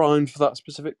it's primed for that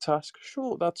specific task.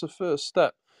 Sure, that's a first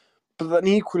step. But then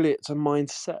equally, it's a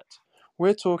mindset.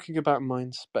 We're talking about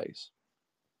mind space.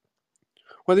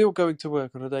 Whether you're going to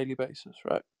work on a daily basis,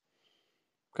 right?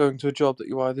 Going to a job that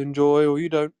you either enjoy or you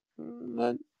don't,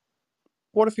 then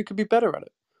what if you could be better at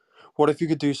it? What if you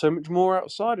could do so much more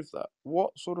outside of that?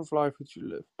 What sort of life would you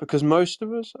live? Because most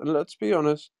of us, and let's be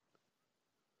honest,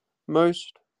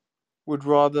 most would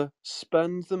rather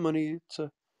spend the money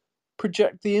to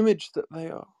project the image that they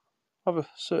are of a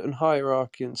certain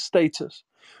hierarchy and status,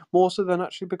 more so than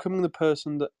actually becoming the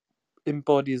person that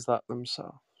embodies that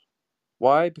themselves.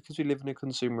 Why? Because we live in a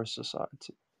consumerist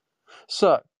society.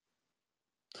 So,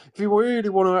 if you really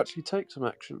want to actually take some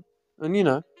action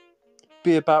and,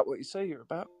 be about what you say you're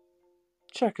about,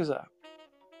 check us out.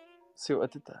 See what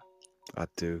I did there? I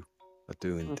do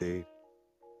indeed.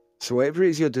 So whatever it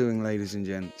is you're doing, ladies and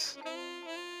gents,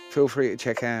 feel free to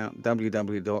check out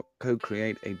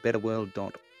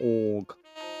www.cocreateabetterworld.org.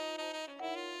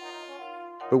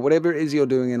 But whatever it is you're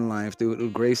doing in life, do it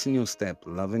with grace in your step,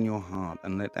 love in your heart,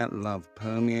 and let that love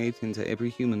permeate into every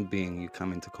human being you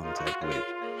come into contact with.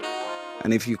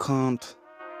 And if you can't,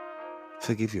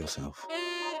 forgive yourself.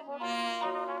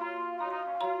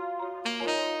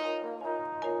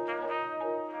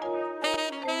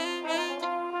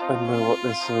 I know what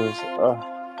this is.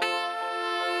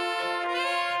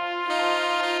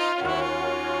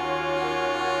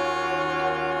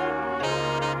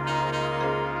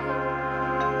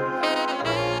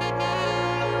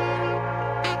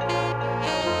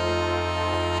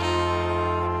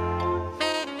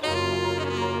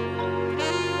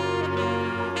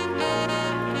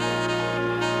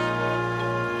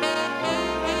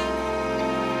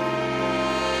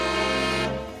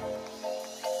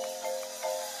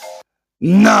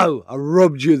 No, I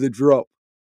robbed you of the drop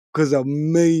because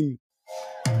I'm mean.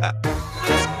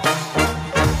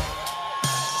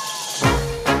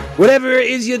 Whatever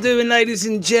it is you're doing, ladies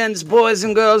and gents, boys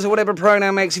and girls, or whatever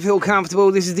pronoun makes you feel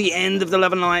comfortable, this is the end of the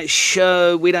Love and Light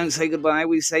show. We don't say goodbye,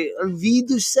 we say Auf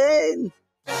Wiedersehen.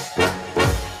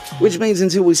 Which means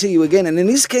until we see you again, and in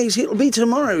this case, it'll be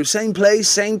tomorrow. Same place,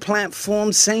 same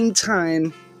platform, same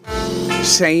time,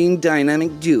 same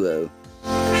dynamic duo.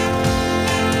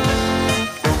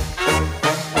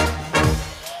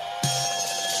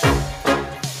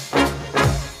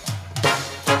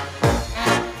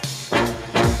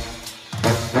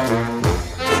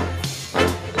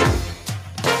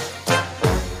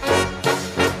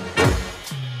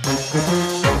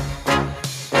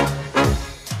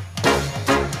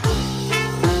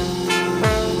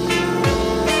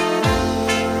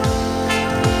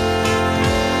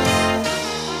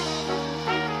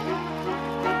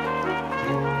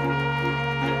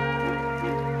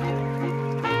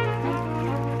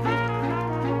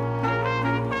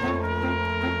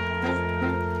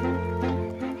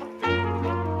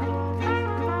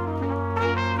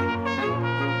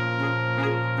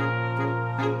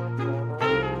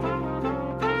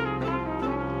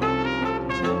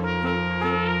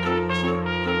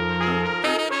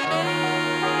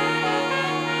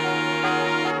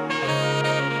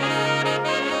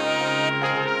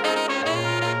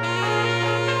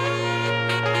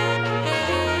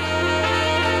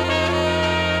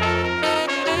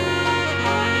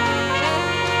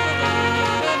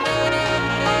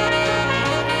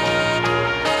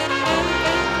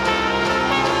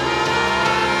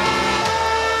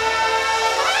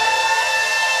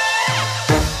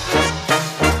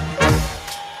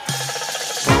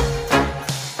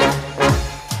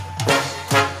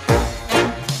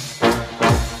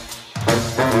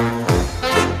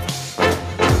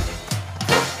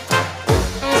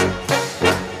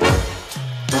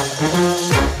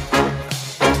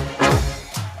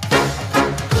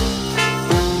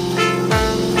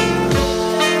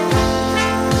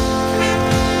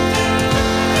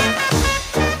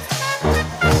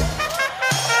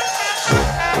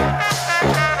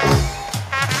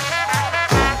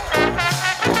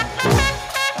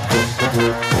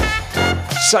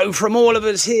 So from all of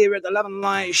us here at the Love and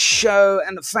Light Show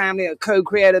and the family at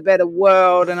Co-Create a Better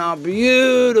World and our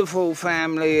beautiful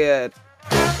family at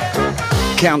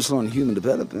Council on Human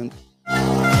Development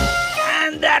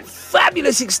and that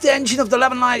fabulous extension of the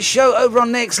Love and Light Show over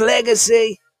on Next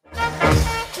Legacy.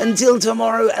 Until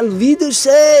tomorrow, Auf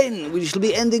Wiedersehen. We shall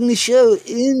be ending the show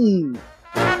in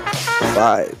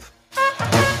 5,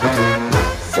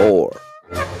 4,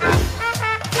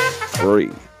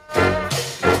 3,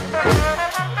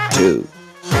 2